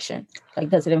this collection? Like,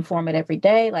 does it inform it every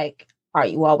day? Like, are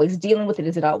you always dealing with it?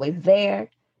 Is it always there?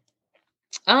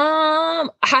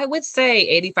 I would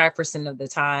say 85% of the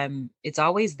time it's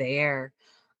always there.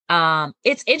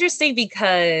 It's interesting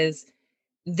because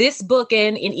this book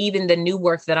and even the new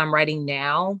work that I'm writing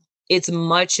now, it's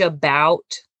much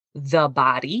about the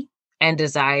body and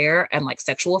desire and like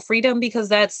sexual freedom, because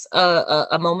that's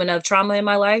a moment of trauma in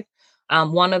my life.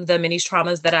 One of the many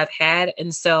traumas that I've had.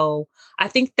 And so I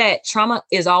think that trauma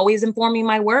is always informing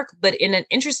my work, but in an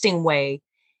interesting way,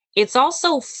 it's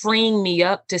also freeing me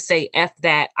up to say, F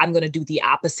that, I'm going to do the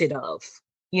opposite of,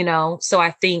 So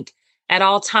I think at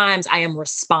all times I am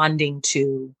responding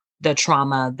to the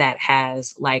trauma that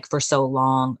has like for so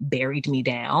long buried me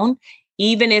down.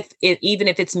 Even if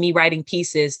it's me writing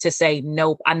pieces to say,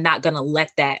 nope, I'm not going to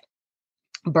let that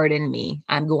burden me.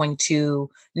 I'm going to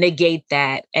negate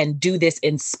that and do this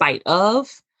in spite of.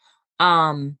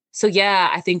 So yeah,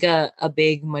 I think a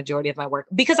big majority of my work,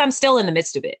 because I'm still in the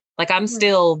midst of it. Like I'm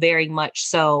still very much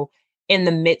so in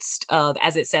the midst of,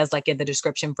 as it says, like in the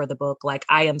description for the book, like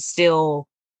I am still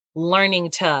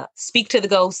learning to speak to the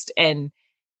ghost and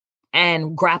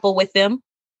grapple with them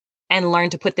and learn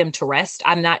to put them to rest.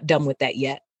 I'm not done with that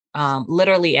yet.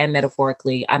 Literally and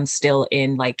metaphorically, I'm still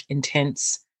in like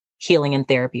intense healing and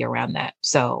therapy around that.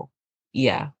 So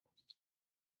yeah.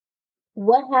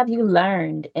 What have you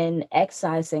learned in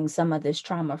excising some of this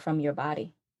trauma from your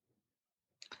body?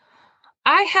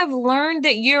 I have learned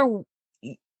that you're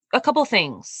a couple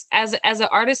things as an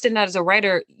artist and as a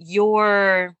writer,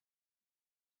 your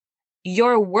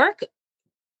work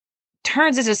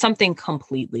turns into something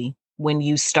completely when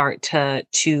you start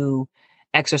to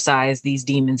exercise these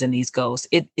demons and these ghosts.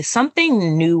 It is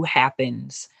something new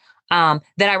happens that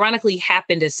ironically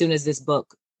happened as soon as this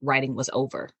book writing was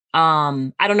over.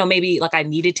 I don't know, maybe like I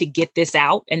needed to get this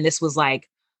out, and this was like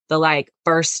the like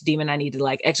first demon I needed to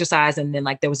like exercise, and then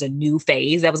like there was a new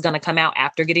phase that was going to come out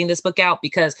after getting this book out,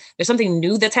 because there's something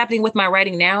new that's happening with my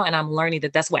writing now, and I'm learning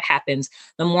that that's what happens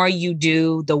the more you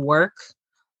do the work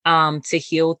to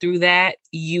heal through that.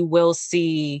 You will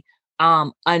see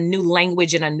a new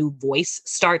language and a new voice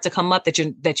start to come up that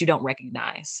you don't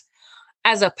recognize.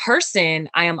 As a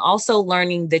person, I am also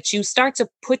learning that you start to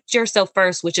put yourself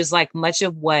first, which is like much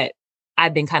of what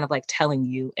I've been kind of like telling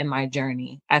you in my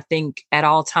journey. I think at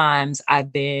all times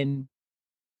I've been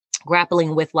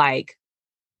grappling with like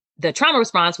the trauma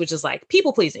response, which is like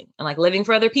people pleasing and like living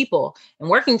for other people and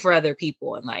working for other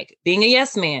people and like being a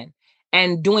yes man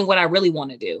and doing what I really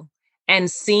want to do, and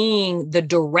seeing the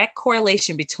direct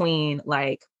correlation between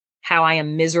like how I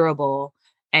am miserable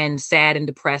and sad and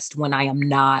depressed when I am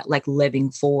not like living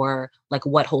for like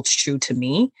what holds true to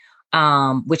me,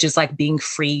 which is like being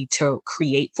free to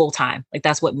create full time. Like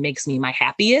that's what makes me my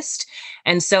happiest.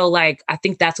 And so like, I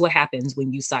think that's what happens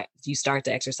when you start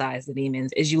to exercise the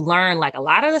demons, is you learn like a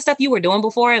lot of the stuff you were doing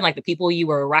before and like the people you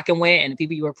were rocking with and the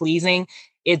people you were pleasing,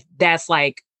 that's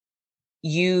like,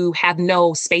 you have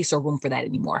no space or room for that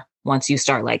anymore once you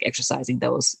start like exercising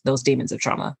those demons of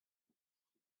trauma.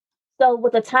 So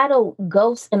with the title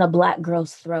Ghost in a Black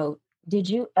Girl's Throat, did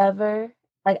you ever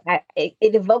like it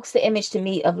evokes the image to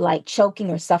me of like choking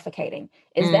or suffocating.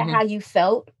 Is that how you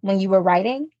felt when you were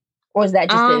writing? Or is that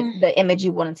just the image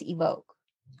you wanted to evoke?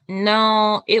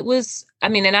 No, it was, I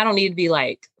mean, and I don't need to be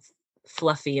like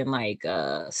fluffy and like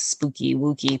spooky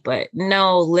wooky, but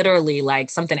no, literally like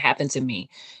something happened to me.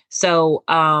 So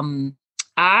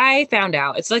I found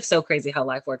out, it's like so crazy how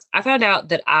life works. I found out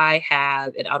that I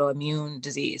have an autoimmune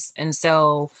disease. And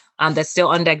so that's still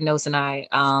undiagnosed, and I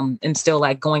am still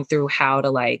like going through how to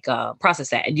like process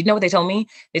that. And you know what they told me?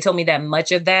 They told me that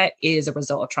much of that is a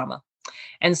result of trauma.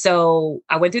 And so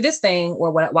I went through this thing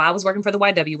while I was working for the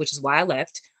YW, which is why I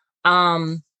left.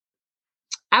 I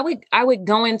would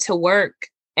go into work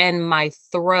and my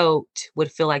throat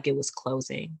would feel like it was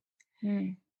closing.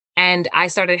 And I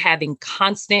started having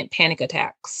constant panic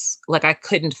attacks. Like I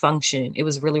couldn't function. It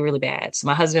was really, really bad. So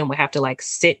my husband would have to like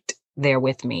sit there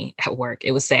with me at work.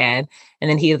 It was sad. And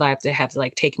then he'd have to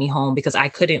like take me home because I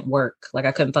couldn't work. Like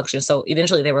I couldn't function. So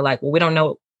eventually they were like, well, we don't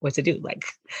know what to do. Like,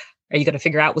 are you going to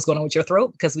figure out what's going on with your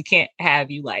throat? Because we can't have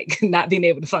you like not being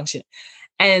able to function.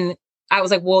 And I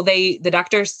was like, well, the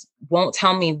doctors won't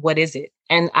tell me what is it.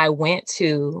 And I went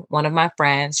to one of my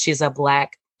friends. She's a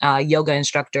Black yoga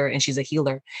instructor and she's a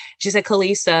healer. She said,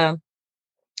 Kalisa,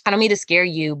 I don't mean to scare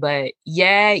you, but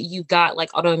yeah, you got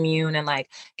like autoimmune and like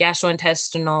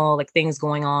gastrointestinal like things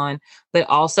going on. But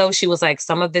also she was like,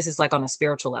 some of this is like on a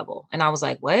spiritual level. And I was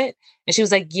like, what? And she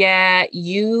was like, yeah,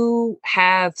 you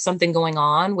have something going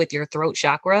on with your throat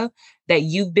chakra that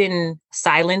you've been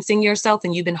silencing yourself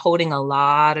and you've been holding a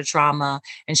lot of trauma.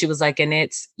 And she was like,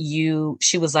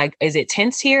 she was like, is it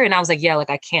tense here? And I was like, yeah, like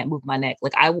I can't move my neck.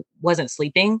 Like I wasn't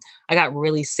sleeping. I got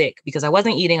really sick because I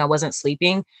wasn't eating. I wasn't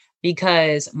sleeping,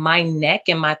 because my neck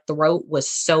and my throat was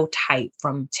so tight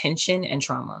from tension and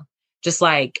trauma. Just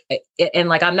like, and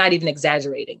like, I'm not even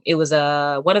exaggerating. It was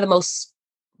one of the most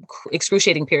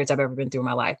excruciating periods I've ever been through in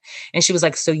my life. And she was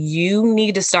like, so you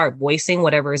need to start voicing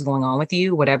whatever is going on with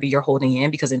you, whatever you're holding in,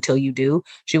 because until you do,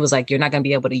 she was like, you're not going to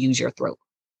be able to use your throat.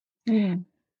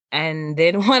 And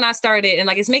then when I started, and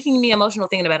like, it's making me emotional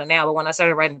thinking about it now, but when I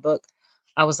started writing the book,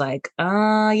 I was like,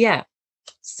 yeah.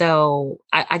 So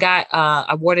I got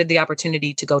awarded the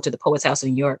opportunity to go to the Poets House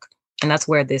in New York. And that's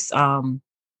where this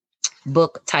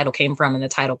book title came from, and the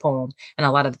title poem and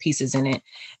a lot of the pieces in it.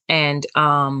 And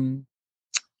my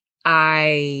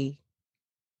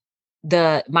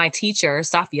teacher,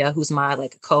 Safia, who's my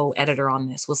like co-editor on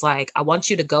this, was like, I want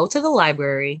you to go to the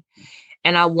library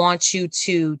and I want you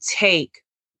to take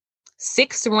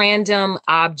 6 random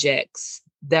objects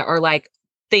that are like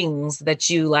things that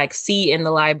you like see in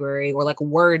the library or like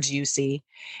words you see.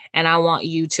 And I want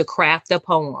you to craft a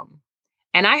poem.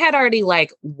 And I had already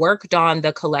like worked on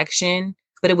the collection,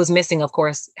 but it was missing, of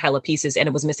course, hella pieces, and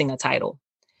it was missing a title.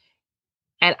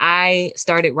 And I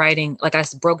started writing, like I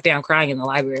broke down crying in the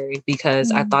library because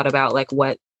I thought about like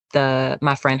what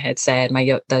my friend had said,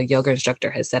 the yoga instructor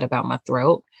had said about my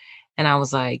throat. And I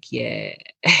was like, yeah,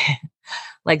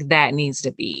 like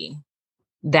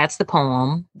that's the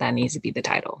poem. That needs to be the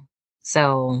title.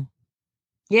 So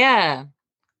yeah.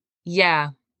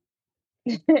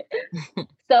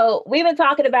 So we've been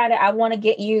talking about it. I want to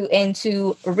get you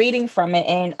into reading from it.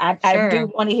 And I do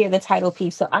want to hear the title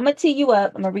piece. So I'm going to tee you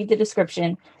up. I'm going to read the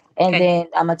description and then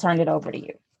I'm going to turn it over to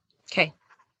you. Okay.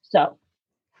 So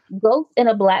Ghost in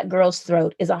a Black Girl's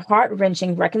Throat is a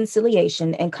heart-wrenching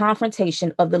reconciliation and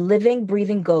confrontation of the living,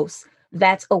 breathing ghosts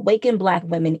that awaken Black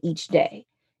women each day.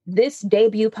 This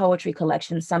debut poetry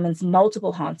collection summons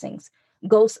multiple hauntings,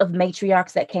 ghosts of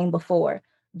matriarchs that came before,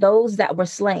 those that were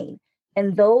slain,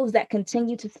 and those that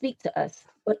continue to speak to us,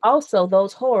 but also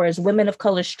those horrors women of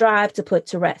color strive to put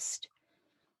to rest.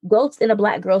 Ghost in a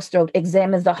Black Girl's Throat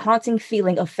examines the haunting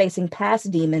feeling of facing past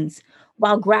demons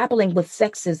while grappling with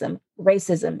sexism,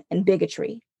 racism, and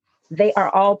bigotry. They are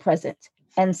all present: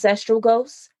 ancestral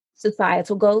ghosts,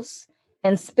 societal ghosts,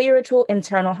 and spiritual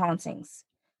internal hauntings.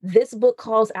 This book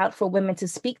calls out for women to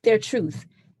speak their truth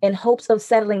in hopes of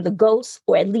settling the ghosts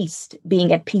or at least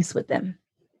being at peace with them.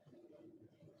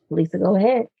 Lisa, go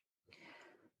ahead.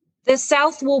 The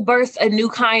South will birth a new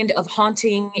kind of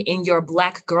haunting in your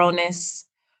Black girlness,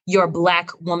 your Black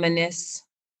womanness.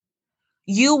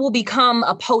 You will become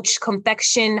a poached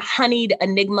confection, honeyed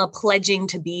enigma pledging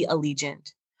to be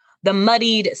allegiant. The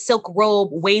muddied silk robe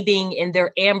waving in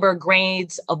their amber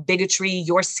grades of bigotry,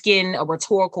 your skin a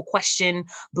rhetorical question,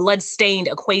 blood-stained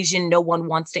equation no one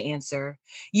wants to answer.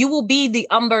 You will be the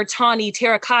umber tawny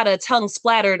terracotta tongue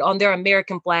splattered on their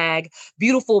American flag,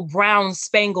 beautiful brown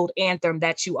spangled anthem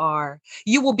that you are.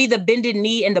 You will be the bended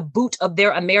knee and the boot of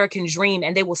their American dream,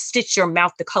 and they will stitch your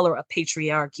mouth the color of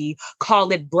patriarchy,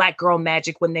 call it Black girl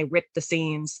magic when they rip the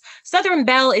seams. Southern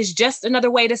Belle is just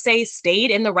another way to say stayed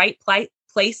in the right place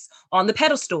on the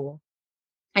pedestal.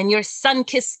 And your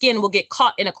sun-kissed skin will get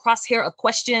caught in a crosshair of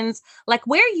questions like,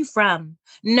 where are you from?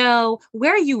 No,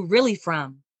 where are you really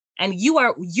from? And you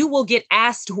will get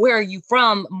asked, where are you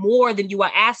from, more than you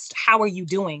are asked, how are you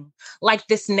doing? Like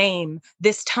this name,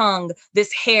 this tongue,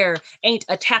 this hair ain't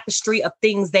a tapestry of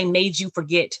things they made you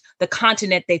forget, the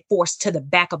continent they forced to the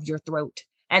back of your throat.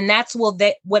 And that's what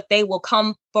they will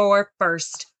come for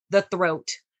first, the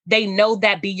throat. They know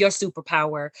that be your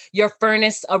superpower, your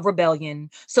furnace of rebellion.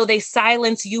 So they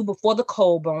silence you before the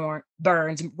coal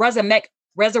burns,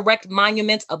 resurrect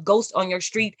monuments of ghosts on your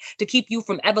street to keep you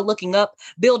from ever looking up,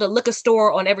 build a liquor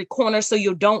store on every corner so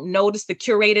you don't notice the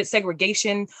curated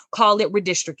segregation, call it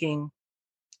redistricting.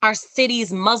 Our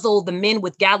cities muzzle the men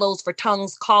with gallows for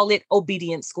tongues, call it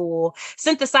obedience school.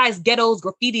 Synthesize ghettos,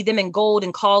 graffiti them in gold,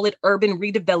 and call it urban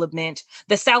redevelopment.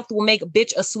 The South will make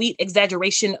bitch a sweet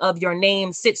exaggeration of your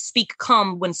name, sit, speak,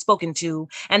 come when spoken to,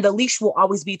 and the leash will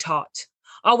always be taught.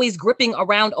 Always gripping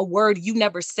around a word you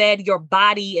never said, your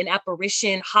body an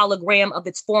apparition, hologram of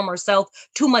its former self.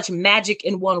 Too much magic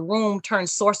in one room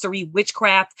turns sorcery,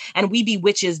 witchcraft, and we be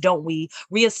witches, don't we?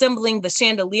 Reassembling the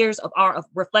chandeliers of our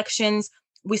reflections,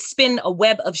 we spin a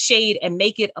web of shade and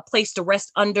make it a place to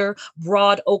rest under,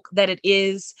 broad oak that it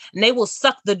is. And they will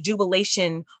suck the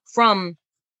jubilation from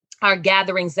our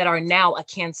gatherings that are now a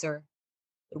cancer.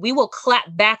 We will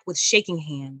clap back with shaking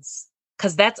hands,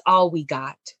 because that's all we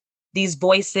got. These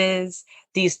voices,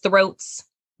 these throats,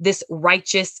 this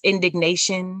righteous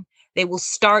indignation, they will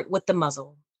start with the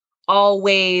muzzle,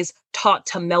 always taught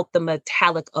to melt the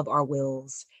metallic of our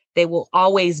wills. They will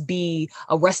always be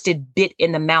a rusted bit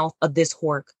in the mouth of this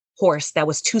horse that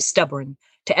was too stubborn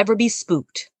to ever be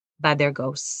spooked by their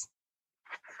ghosts.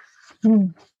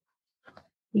 Do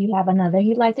you have another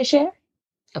you'd like to share?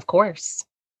 Of course.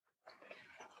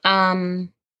 I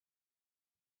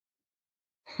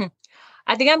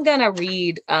think I'm gonna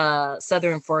read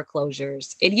Southern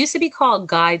Foreclosures. It used to be called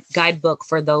Guidebook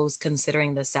for Those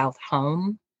Considering the South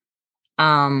Home.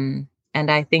 And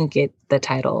I think the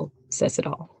title says it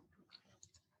all.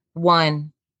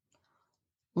 1.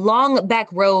 Long back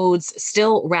roads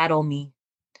still rattle me,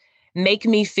 make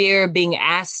me fear being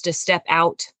asked to step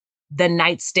out, the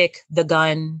nightstick, the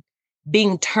gun,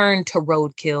 being turned to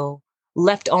roadkill,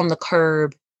 left on the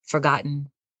curb, forgotten.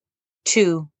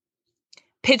 2.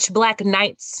 Pitch black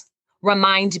nights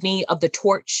remind me of the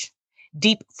torch,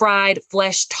 deep fried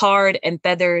flesh tarred and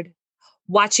feathered,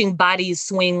 watching bodies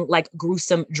swing like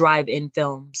gruesome drive-in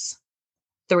films.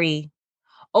 3.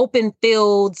 Open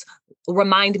fields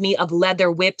remind me of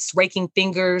leather whips, raking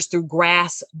fingers through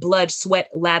grass, blood, sweat,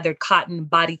 lathered cotton,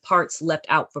 body parts left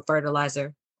out for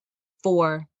fertilizer.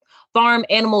 4. Farm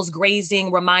animals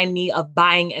grazing remind me of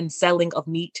buying and selling of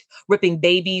meat, ripping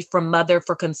baby from mother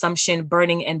for consumption,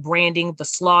 burning and branding the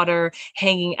slaughter,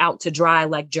 hanging out to dry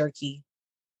like jerky.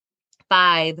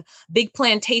 5. Big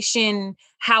plantation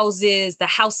houses, the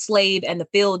house slave and the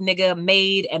field nigga,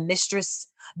 maid and mistress,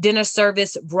 dinner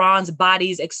service, bronze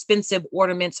bodies, expensive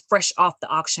ornaments fresh off the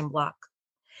auction block.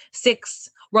 6.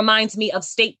 Reminds me of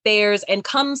state fairs and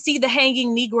come see the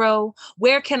hanging Negro.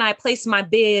 Where can I place my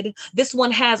bid? This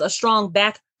one has a strong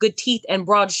back, good teeth and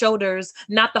broad shoulders,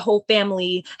 not the whole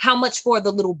family. How much for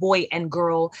the little boy and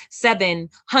girl? 7.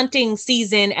 Hunting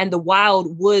season and the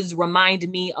wild woods remind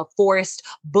me of forest,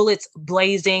 bullets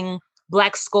blazing,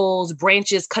 black skulls,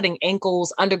 branches cutting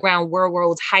ankles, underground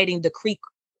railroads hiding the creek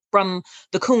from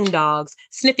the coon dogs,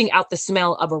 sniffing out the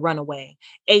smell of a runaway.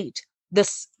 8.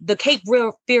 The Cape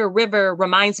Fear River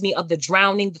reminds me of the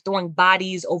drowning, the throwing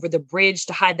bodies over the bridge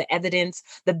to hide the evidence,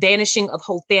 the vanishing of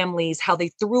whole families, how they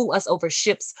threw us over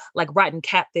ships like rotten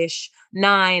catfish.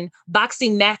 9.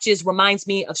 Boxing matches reminds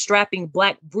me of strapping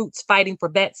black brutes fighting for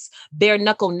bets, bare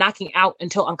knuckle knocking out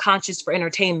until unconscious for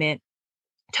entertainment.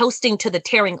 toasting to the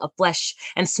tearing of flesh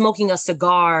and smoking a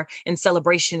cigar in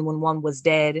celebration when one was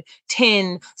dead.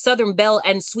 10, Southern belle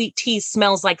and sweet tea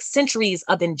smells like centuries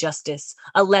of injustice.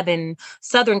 11,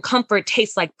 Southern comfort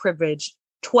tastes like privilege.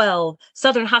 12,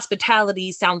 Southern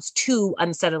hospitality sounds too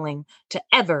unsettling to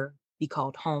ever be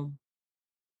called home.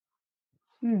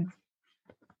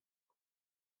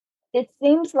 It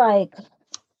seems like,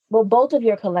 well, both of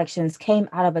your collections came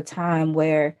out of a time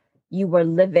where you were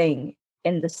living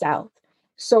in the South.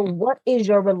 So, what is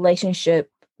your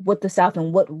relationship with the South,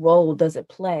 and what role does it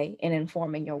play in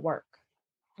informing your work?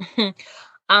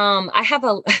 I have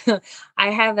a I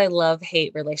have a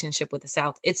love-hate relationship with the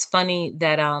South. It's funny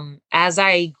that as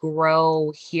I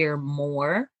grow here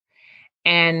more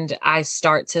and I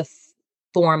start to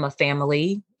form a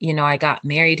family, I got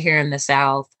married here in the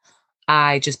South.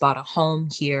 I just bought a home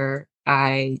here.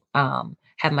 I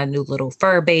have my new little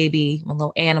fur baby, my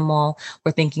little animal.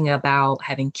 We're thinking about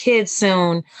having kids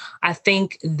soon. I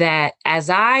think that as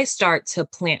I start to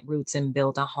plant roots and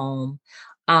build a home,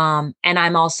 and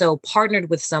I'm also partnered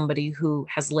with somebody who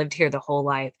has lived here the whole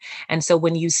life. And so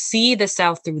when you see the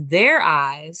South through their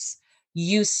eyes,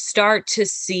 you start to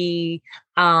see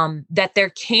that there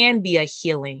can be a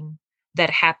healing that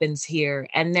happens here,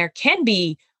 and there can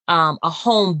be a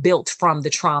home built from the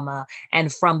trauma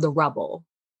and from the rubble.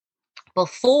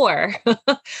 Before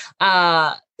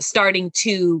starting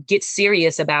to get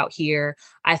serious about here,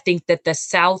 I think that the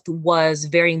South was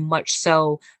very much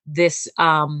so this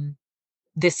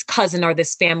cousin or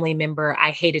this family member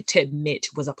I hated to admit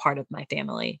was a part of my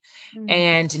family.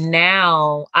 And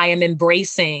now I am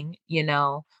embracing,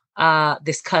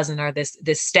 this cousin or this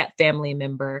step family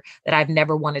member that I've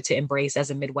never wanted to embrace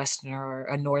as a Midwesterner or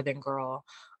a Northern girl.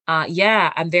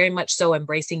 Yeah, I'm very much so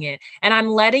embracing it, and I'm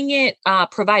letting it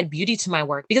provide beauty to my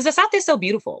work because the South is so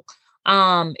beautiful.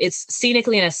 It's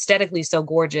scenically and aesthetically so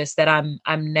gorgeous that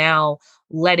I'm now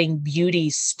letting beauty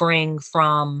spring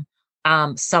from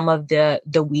some of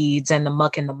the weeds and the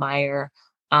muck and the mire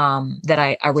that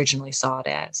I originally saw it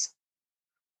as.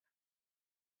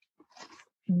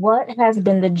 What has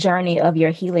been the journey of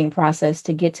your healing process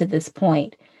to get to this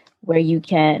point where you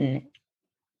can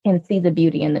see the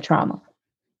beauty in the trauma?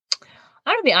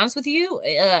 I'm gonna be honest with you,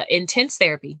 intense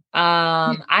therapy.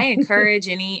 I encourage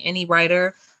any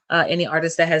writer, any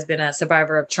artist that has been a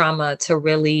survivor of trauma to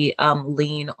really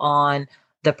lean on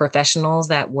the professionals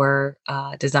that were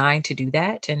designed to do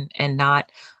that, and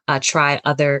not try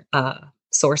other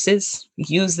sources.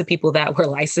 Use the people that were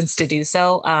licensed to do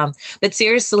so. But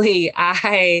seriously,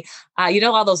 I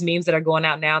all those memes that are going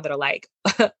out now that are like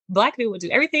Black people would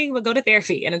do everything but go to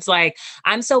therapy, and it's like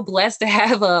I'm so blessed to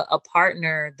have a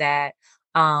partner that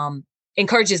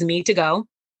encourages me to go.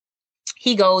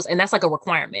 He goes, and that's like a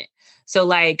requirement. So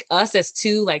like us as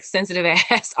two like sensitive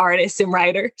ass artists and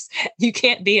writers, you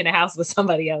can't be in a house with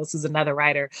somebody else who's another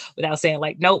writer without saying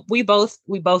like, nope, we both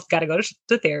got to go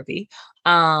to therapy.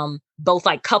 Both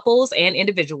like couples and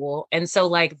individual. And so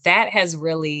like that has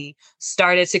really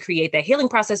started to create that healing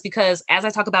process because as I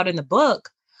talk about in the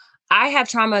book, I have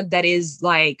trauma that is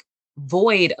like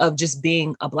void of just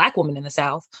being a Black woman in the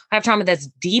South. I have trauma that's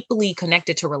deeply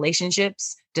connected to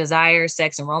relationships, desire,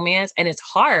 sex, and romance. And it's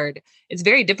hard. It's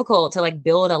very difficult to like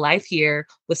build a life here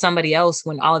with somebody else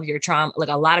when all of your trauma, like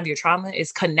a lot of your trauma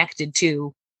is connected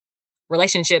to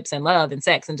relationships and love and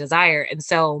sex and desire. And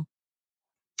so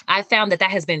I found that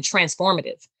has been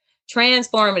transformative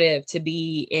to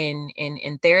be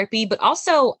in therapy. But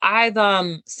also I've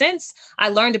since I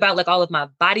learned about like all of my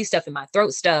body stuff and my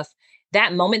throat stuff,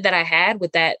 that moment that I had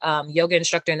with that yoga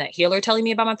instructor and that healer telling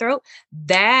me about my throat,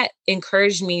 that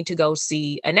encouraged me to go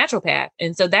see a naturopath.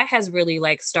 And so that has really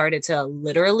like started to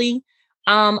literally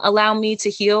allow me to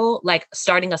heal, like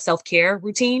starting a self-care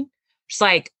routine. Just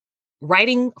like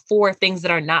writing for things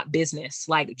that are not business,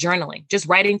 like journaling, just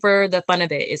writing for the fun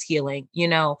of it is healing,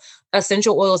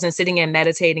 essential oils and sitting and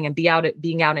meditating and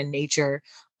being out in nature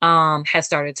has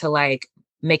started to like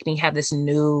make me have this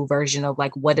new version of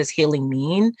like, what does healing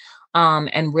mean?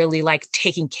 And really like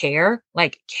taking care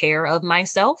of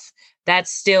myself.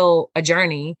 That's still a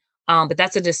journey. But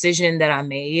that's a decision that I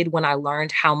made when I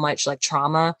learned how much like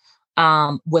trauma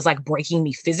was like breaking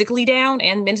me physically down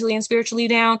and mentally and spiritually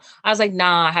down. I was like,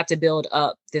 nah, I have to build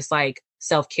up this like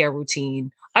self-care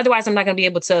routine. Otherwise, I'm not going to be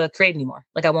able to create anymore.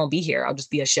 Like I won't be here. I'll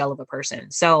just be a shell of a person.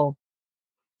 So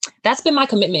that's been my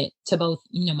commitment to both,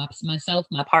 myself,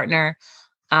 my partner,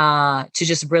 to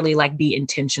just really like be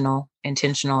intentional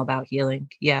about healing.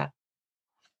 Yeah.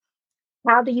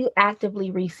 How do you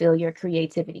actively refill your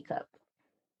creativity cup?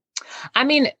 I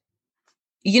mean,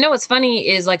 what's funny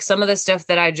is like some of the stuff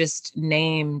that I just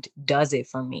named does it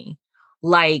for me.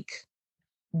 Like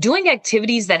doing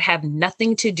activities that have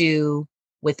nothing to do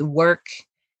with work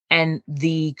and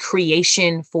the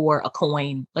creation for a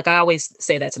coin. Like I always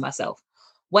say that to myself.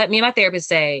 What me and my therapist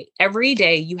say, every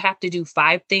day you have to do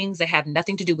 5 things that have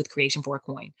nothing to do with creation for a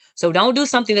coin. So don't do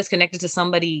something that's connected to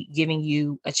somebody giving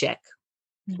you a check,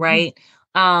 right?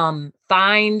 Find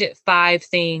 5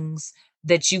 things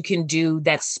that you can do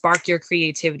that spark your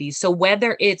creativity. So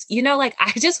whether it's, like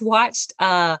I just watched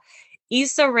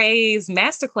Issa Rae's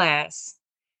masterclass,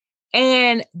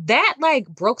 and that like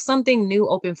broke something new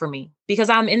open for me because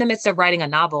I'm in the midst of writing a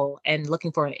novel and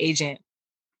looking for an agent.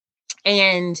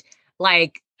 And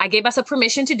like I gave myself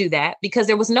permission to do that because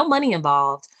there was no money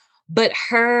involved, but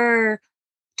her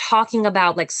talking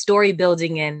about like story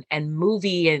building and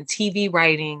movie and TV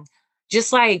writing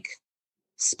just like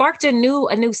sparked a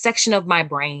new section of my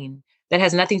brain that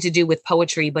has nothing to do with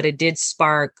poetry, but it did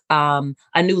spark a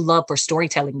new love for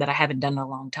storytelling that I haven't done in a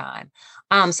long time.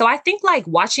 So I think like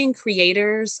watching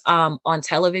creators on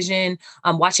television,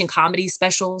 watching comedy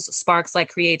specials sparks like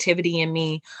creativity in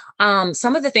me.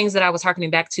 Some of the things that I was harkening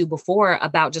back to before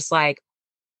about just like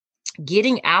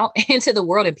getting out into the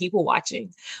world and people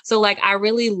watching. So like I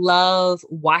really love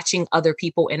watching other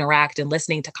people interact and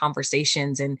listening to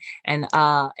conversations and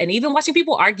even watching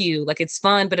people argue. Like it's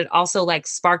fun, but it also like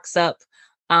sparks up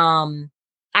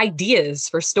ideas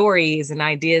for stories and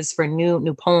ideas for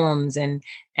new poems and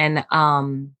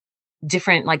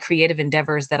different like creative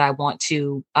endeavors that I want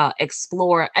to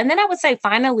explore. And then I would say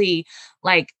finally,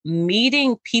 like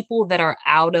meeting people that are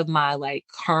out of my like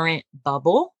current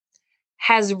bubble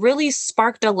has really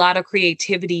sparked a lot of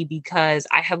creativity because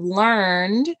I have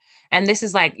learned, and this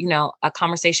is like, a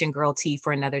conversation girl tea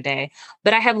for another day,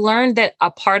 but I have learned that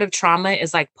a part of trauma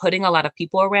is like putting a lot of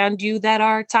people around you that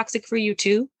are toxic for you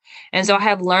too. And so I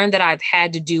have learned that I've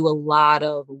had to do a lot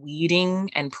of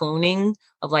weeding and pruning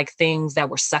of like things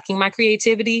that were sucking my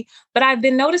creativity. But I've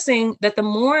been noticing that the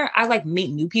more I like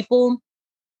meet new people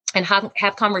and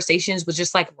have conversations with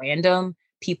just like random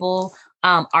people,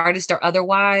 artists or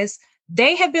otherwise,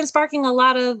 they have been sparking a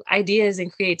lot of ideas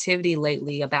and creativity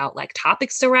lately about like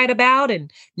topics to write about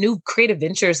and new creative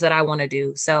ventures that I want to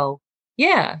do. So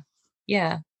yeah.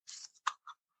 Yeah.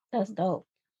 That's dope.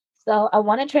 So I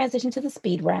want to transition to the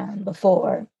speed round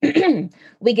before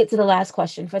we get to the last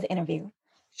question for the interview.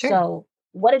 Sure. So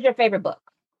what is your favorite book?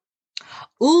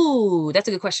 Ooh, that's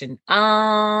a good question.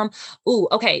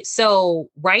 Okay. So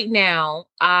right now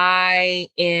I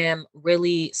am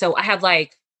really, so I have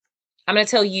like, I'm going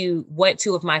to tell you what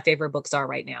 2 of my favorite books are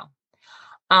right now.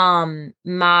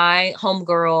 My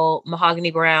homegirl,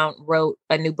 Mahogany Brown, wrote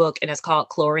a new book and it's called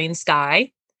Chlorine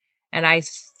Sky. And I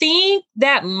think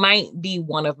that might be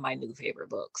one of my new favorite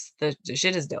books. The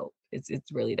shit is dope. It's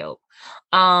really dope.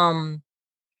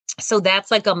 So that's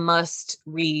like a must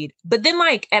read. But then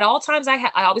like at all times I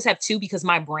always have 2 because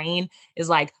my brain is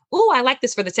like, "Ooh, I like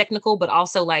this for the technical, but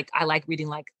also like I like reading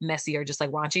like messy or just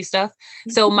like raunchy stuff."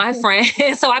 So my friend,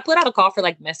 so I put out a call for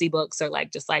like messy books or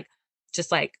like just like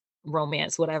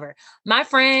romance, whatever. My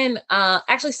friend,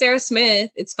 actually Sarah Smith,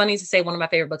 it's funny to say one of my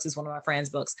favorite books is one of my friend's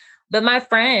books. But my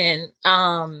friend,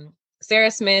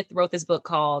 Sarah Smith wrote this book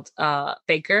called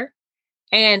Faker.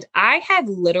 And I have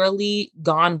literally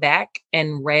gone back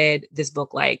and read this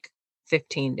book like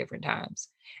 15 different times.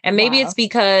 And maybe it's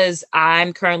because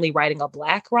I'm currently writing a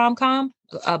black rom-com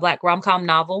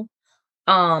novel.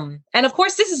 And of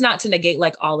course, this is not to negate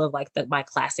like all of like my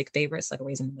classic favorites, like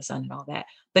Raisin in the Sun and all that.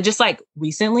 But just like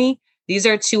recently, these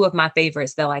are 2 of my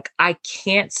favorites that like I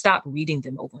can't stop reading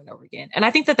them over and over again. And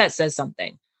I think that says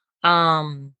something.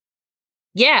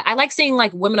 Yeah, I like seeing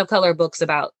like women of color books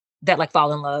about that like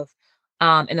fall in love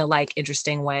in a like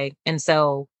interesting way. And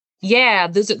so, yeah,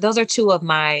 those are 2 of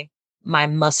my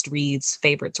must reads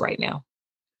favorites right now.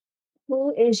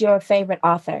 Who is your favorite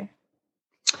author?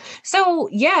 So,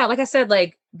 yeah, like I said,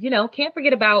 like, can't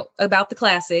forget about the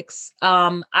classics.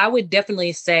 I would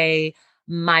definitely say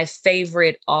my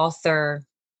favorite author.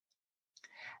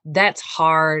 That's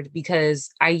hard because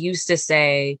I used to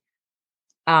say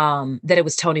that it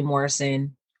was Toni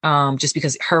Morrison, just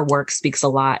because her work speaks a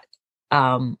lot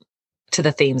to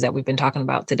the themes that we've been talking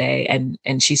about today.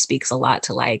 And she speaks a lot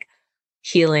to like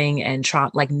healing and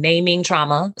trauma, like naming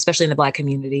trauma, especially in the Black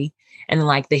community, and then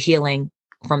like the healing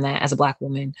from that as a Black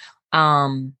woman.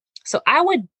 So I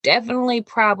would definitely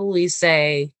probably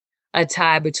say a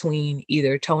tie between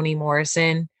either Toni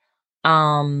Morrison,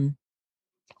 or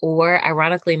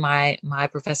ironically, my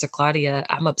professor Claudia.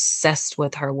 I'm obsessed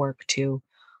with her work too.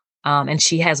 And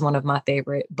she has one of my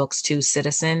favorite books too,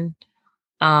 Citizen.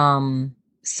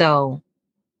 So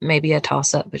maybe a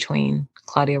toss up between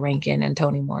Claudia Rankine and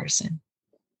Toni Morrison.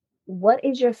 What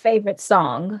is your favorite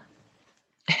song?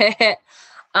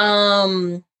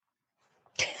 um,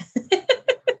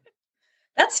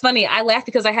 that's funny. I laugh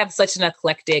because I have such an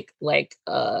eclectic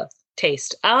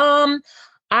taste.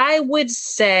 I would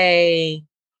say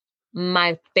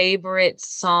my favorite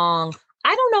song.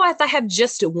 I don't know if I have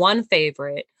just one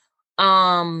favorite.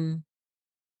 Um,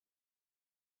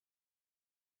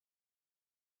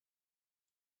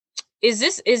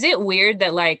 is it weird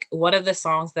that like one of the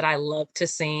songs that I love to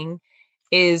sing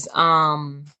is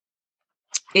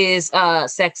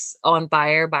Sex on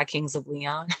Fire by Kings of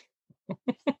Leon?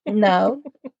 No,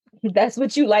 that's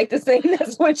what you like to sing.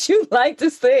 That's what you like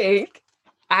to sing.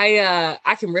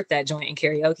 I can rip that joint in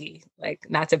karaoke, like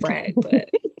not to brag, but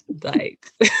like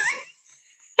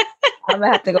I'm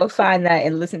gonna have to go find that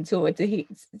and listen to it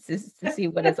to see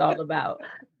what it's all about.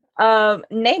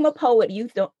 Name a poet you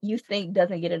think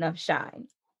doesn't get enough shine.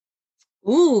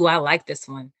 ooh, I like this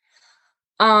one.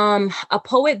 A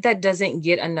poet that doesn't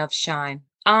get enough shine.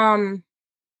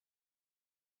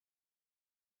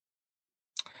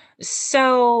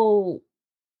 So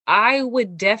I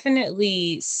would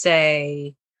definitely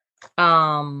say,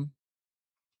 um,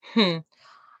 hmm,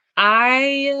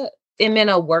 I am in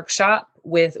a workshop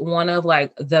with one of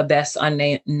like the best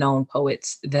unknown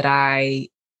poets that I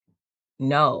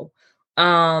know.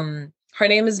 Her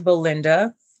name is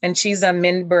Belinda, and she's a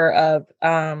member of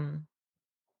and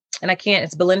I can't,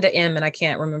 it's Belinda M, and I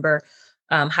can't remember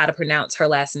how to pronounce her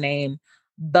last name,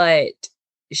 but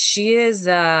she is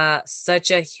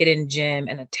such a hidden gem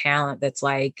and a talent that's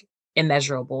like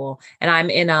immeasurable. And I'm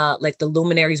in a like the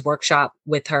Luminaries workshop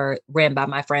with her, ran by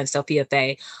my friend Sophia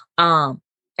Faye. And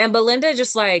Belinda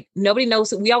just like nobody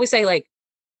knows. We always say like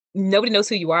nobody knows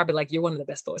who you are, but like you're one of the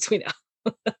best poets we know.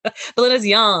 Belinda's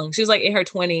young. She was like in her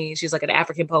 20s. She's like an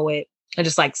African poet and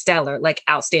just like stellar, like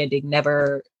outstanding.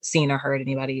 Never seen or heard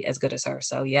anybody as good as her.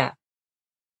 So yeah.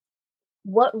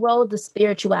 What role does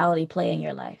spirituality play in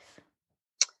your life?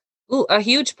 Ooh, a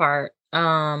huge part.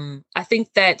 I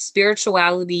think that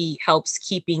spirituality helps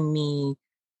keep me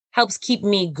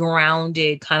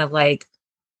grounded, kind of like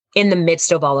in the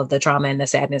midst of all of the trauma and the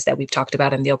sadness that we've talked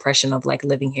about and the oppression of like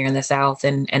living here in the South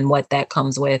and what that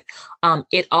comes with.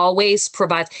 It always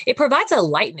provides a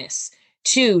lightness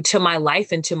to my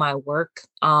life and to my work.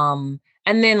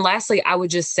 And then lastly, I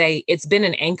would just say it's been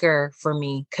an anchor for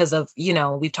me because of,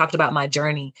 we've talked about my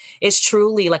journey. It's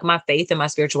truly like my faith and my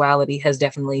spirituality has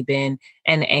definitely been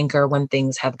an anchor when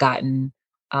things have gotten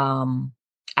out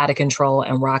of control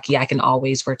and rocky. I can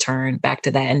always return back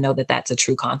to that and know that that's a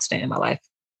true constant in my life.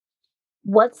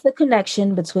 What's the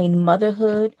connection between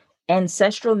motherhood,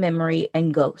 ancestral memory,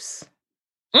 and ghosts?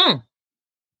 Mm,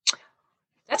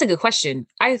 that's a good question.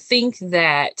 I think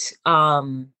that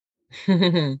when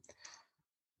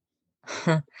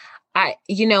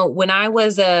I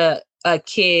was a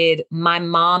kid, my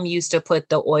mom used to put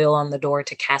the oil on the door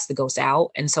to cast the ghosts out.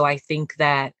 And so I think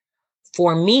that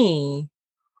for me,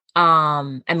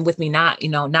 and with me not,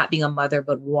 not being a mother,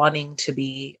 but wanting to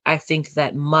be, I think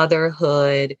that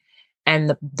motherhood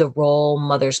and the role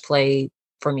mothers play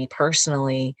for me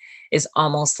personally is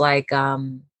almost like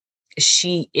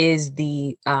she is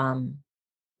the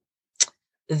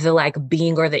like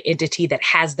being or the entity that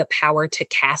has the power to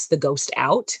cast the ghost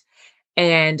out.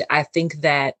 And I think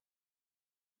that,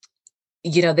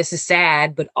 this is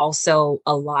sad, but also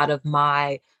a lot of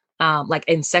my like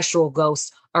ancestral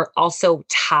ghosts are also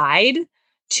tied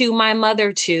to my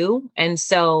mother too. And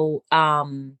so,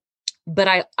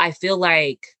 but I feel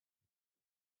like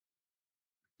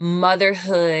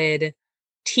motherhood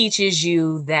teaches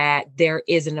you that there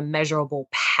is an immeasurable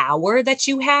power that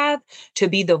you have to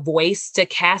be the voice to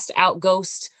cast out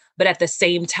ghosts. But at the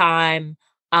same time,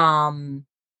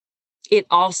 it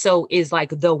also is like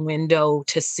the window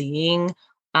to seeing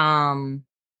um,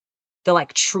 the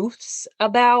like truths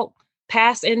about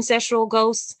past ancestral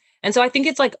ghosts. And so I think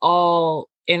it's like all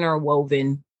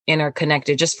interwoven,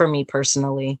 interconnected, just for me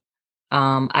personally.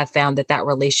 I found that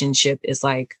relationship is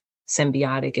like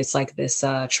symbiotic. It's like this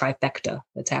trifecta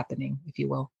that's happening, if you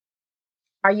will.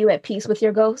 Are you at peace with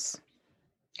your ghosts?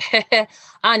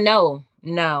 No.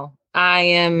 I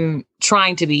am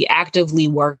trying to be actively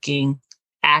working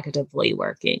to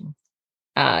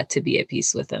be at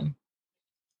peace with them.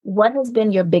 What has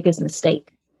been your biggest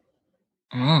mistake?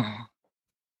 I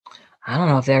don't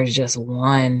know if there's just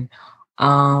one.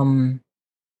 I'm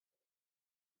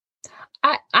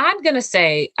gonna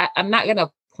say I'm not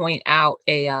gonna point out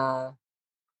a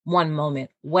one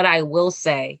moment. What I will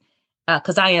say,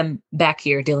 because I am back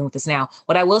here dealing with this now,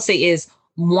 what I will say is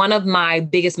one of my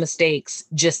biggest mistakes,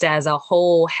 just as a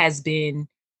whole, has been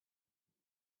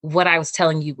what I was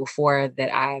telling you before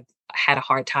that I've had a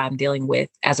hard time dealing with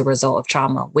as a result of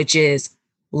trauma, which is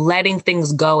letting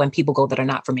things go and people go that are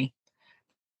not for me.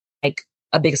 Like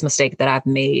a biggest mistake that I've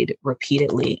made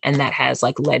repeatedly. And that has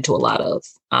like led to a lot of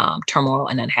turmoil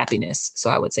and unhappiness. So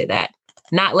I would say that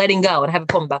not letting go, and I have a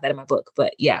poem about that in my book,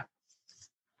 but yeah.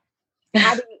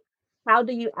 How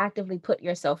do you actively put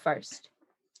yourself first?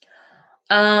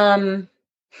 I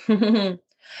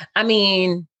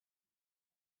mean,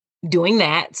 doing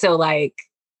that. So like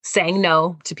saying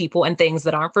no to people and things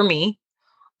that aren't for me,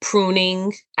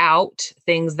 pruning out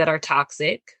things that are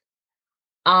toxic.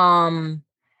 And,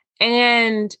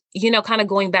 kind of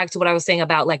going back to what I was saying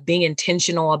about like being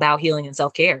intentional about healing and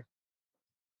self-care.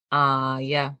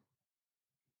 Yeah.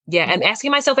 Yeah. And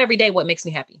asking myself every day, what makes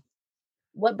me happy?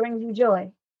 What brings you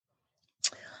joy?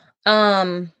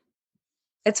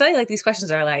 It's funny, like these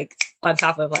questions are like on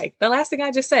top of like the last thing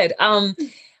I just said.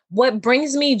 What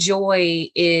brings me joy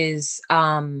is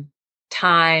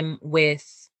time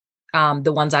with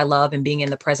the ones I love and being in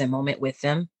the present moment with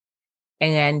them.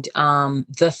 And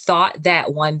the thought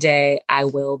that one day I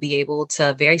will be able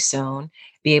to very soon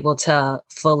be able to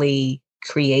fully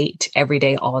create every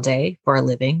day, all day for a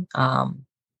living.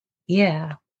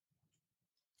 Yeah.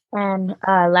 And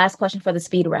last question for the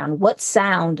speed round. What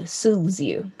sound soothes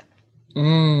you?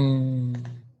 The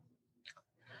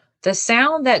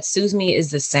sound that soothes me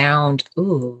is the sound.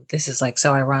 Ooh, this is like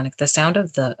so ironic. The sound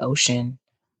of the ocean.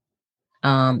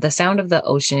 The sound of the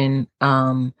ocean.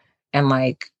 And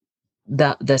like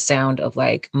the sound of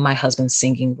like my husband's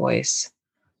singing voice.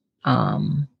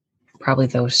 Probably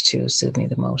those two soothe me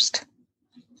the most.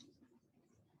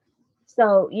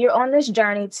 So you're on this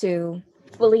journey to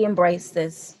fully embrace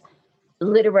this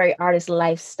literary artist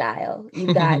lifestyle.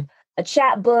 You've got a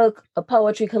chapbook, a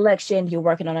poetry collection, you're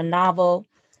working on a novel.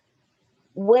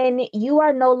 When you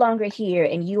are no longer here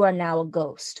and you are now a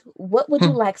ghost, what would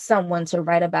you like someone to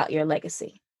write about your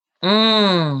legacy?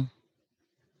 That's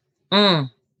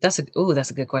a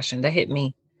good question. That hit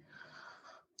me.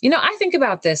 I think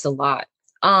about this a lot.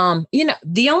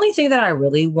 The only thing that I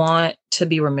really want to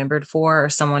be remembered for or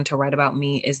someone to write about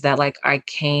me is that like I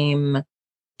came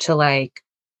to like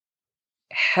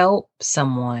help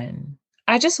someone.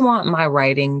 I just want my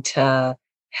writing to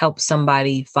help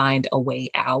somebody find a way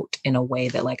out in a way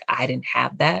that like I didn't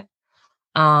have that.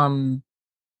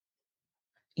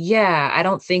 Yeah, I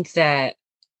don't think that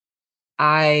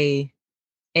like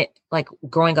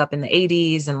growing up in the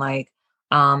 80s and like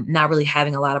not really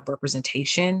having a lot of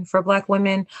representation for Black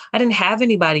women. I didn't have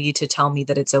anybody to tell me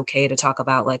that it's okay to talk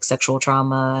about like sexual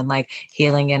trauma and like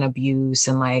healing and abuse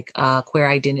and like queer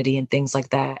identity and things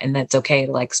like that. And that's okay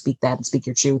to like speak that and speak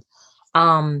your truth.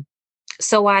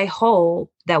 So I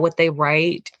hope that what they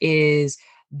write is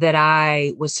that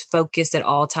I was focused at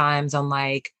all times on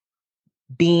like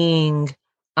being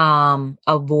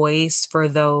a voice for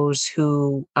those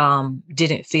who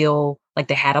didn't feel like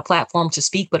they had a platform to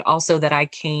speak, but also that I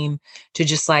came to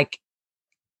just like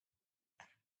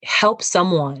help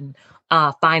someone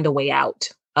find a way out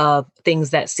of things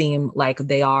that seem like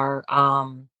they are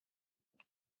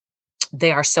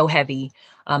so heavy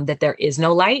that there is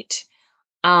no light.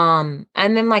 And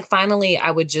then like, finally,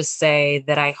 I would just say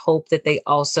that I hope that they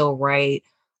also write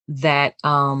that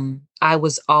I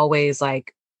was always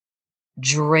like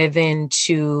driven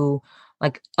to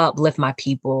like uplift my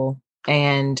people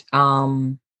and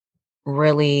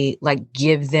really like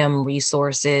give them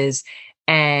resources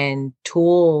and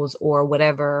tools or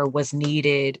whatever was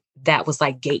needed that was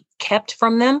like gate kept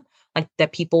from them, like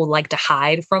that people like to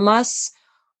hide from us.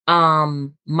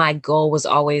 My goal was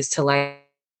always to like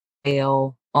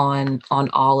fail on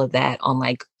all of that, on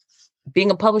like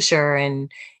being a publisher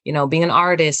and, being an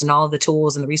artist and all of the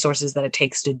tools and the resources that it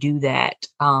takes to do that.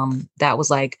 That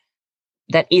was like,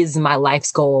 that is my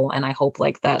life's goal. And I hope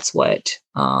like that's what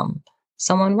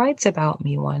someone writes about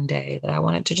me one day, that I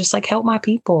wanted to just like help my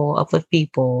people, uplift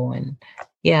people. And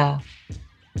yeah.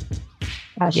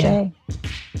 Ashe. Yeah.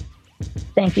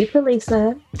 Thank you,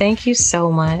 Khalisa. Thank you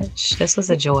so much. This was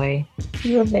a joy.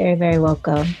 You're very, very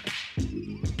welcome.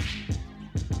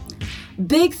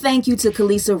 Big thank you to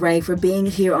Khalisa Rae for being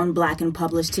here on Black and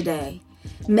Published today.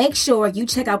 Make sure you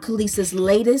check out Khalisa's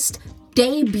latest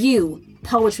debut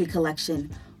poetry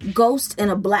collection, Ghost in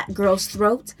a Black Girl's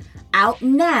Throat, out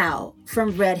now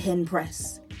from Red Hen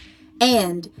Press.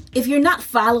 And if you're not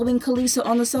following Khalisa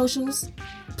on the socials,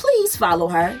 please follow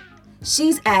her.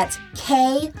 She's at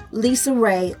K Lisa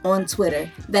Rae on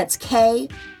Twitter. That's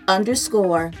K_LISARAE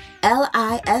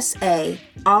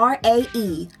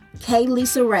K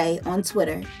Lisa Rae on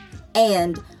Twitter,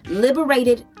 and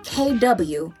Liberated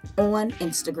KW on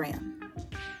Instagram.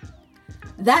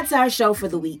 That's our show for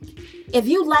the week. If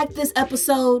you liked this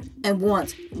episode and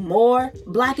want more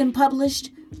Black and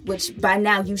Published, which by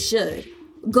now you should,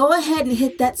 go ahead and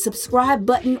hit that subscribe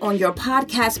button on your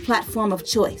podcast platform of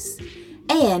choice.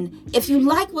 And if you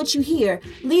like what you hear,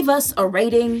 leave us a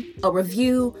rating, a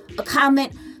review, a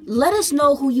comment. Let us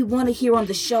know who you want to hear on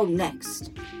the show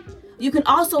next. You can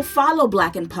also follow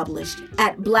Black and Published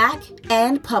at Black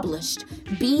and Published,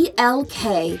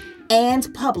 BLK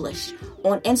and Published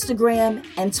on Instagram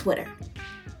and Twitter.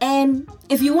 And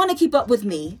if you want to keep up with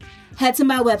me, head to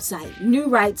my website,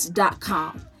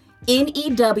 newwrites.com,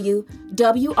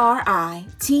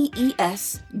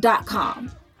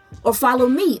 NEWWRITES.com, or follow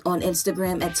me on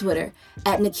Instagram and Twitter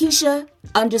at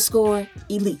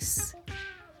Nikisha_Elise.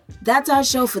 That's our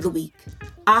show for the week.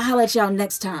 I'll holler at y'all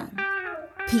next time.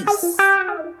 Peace.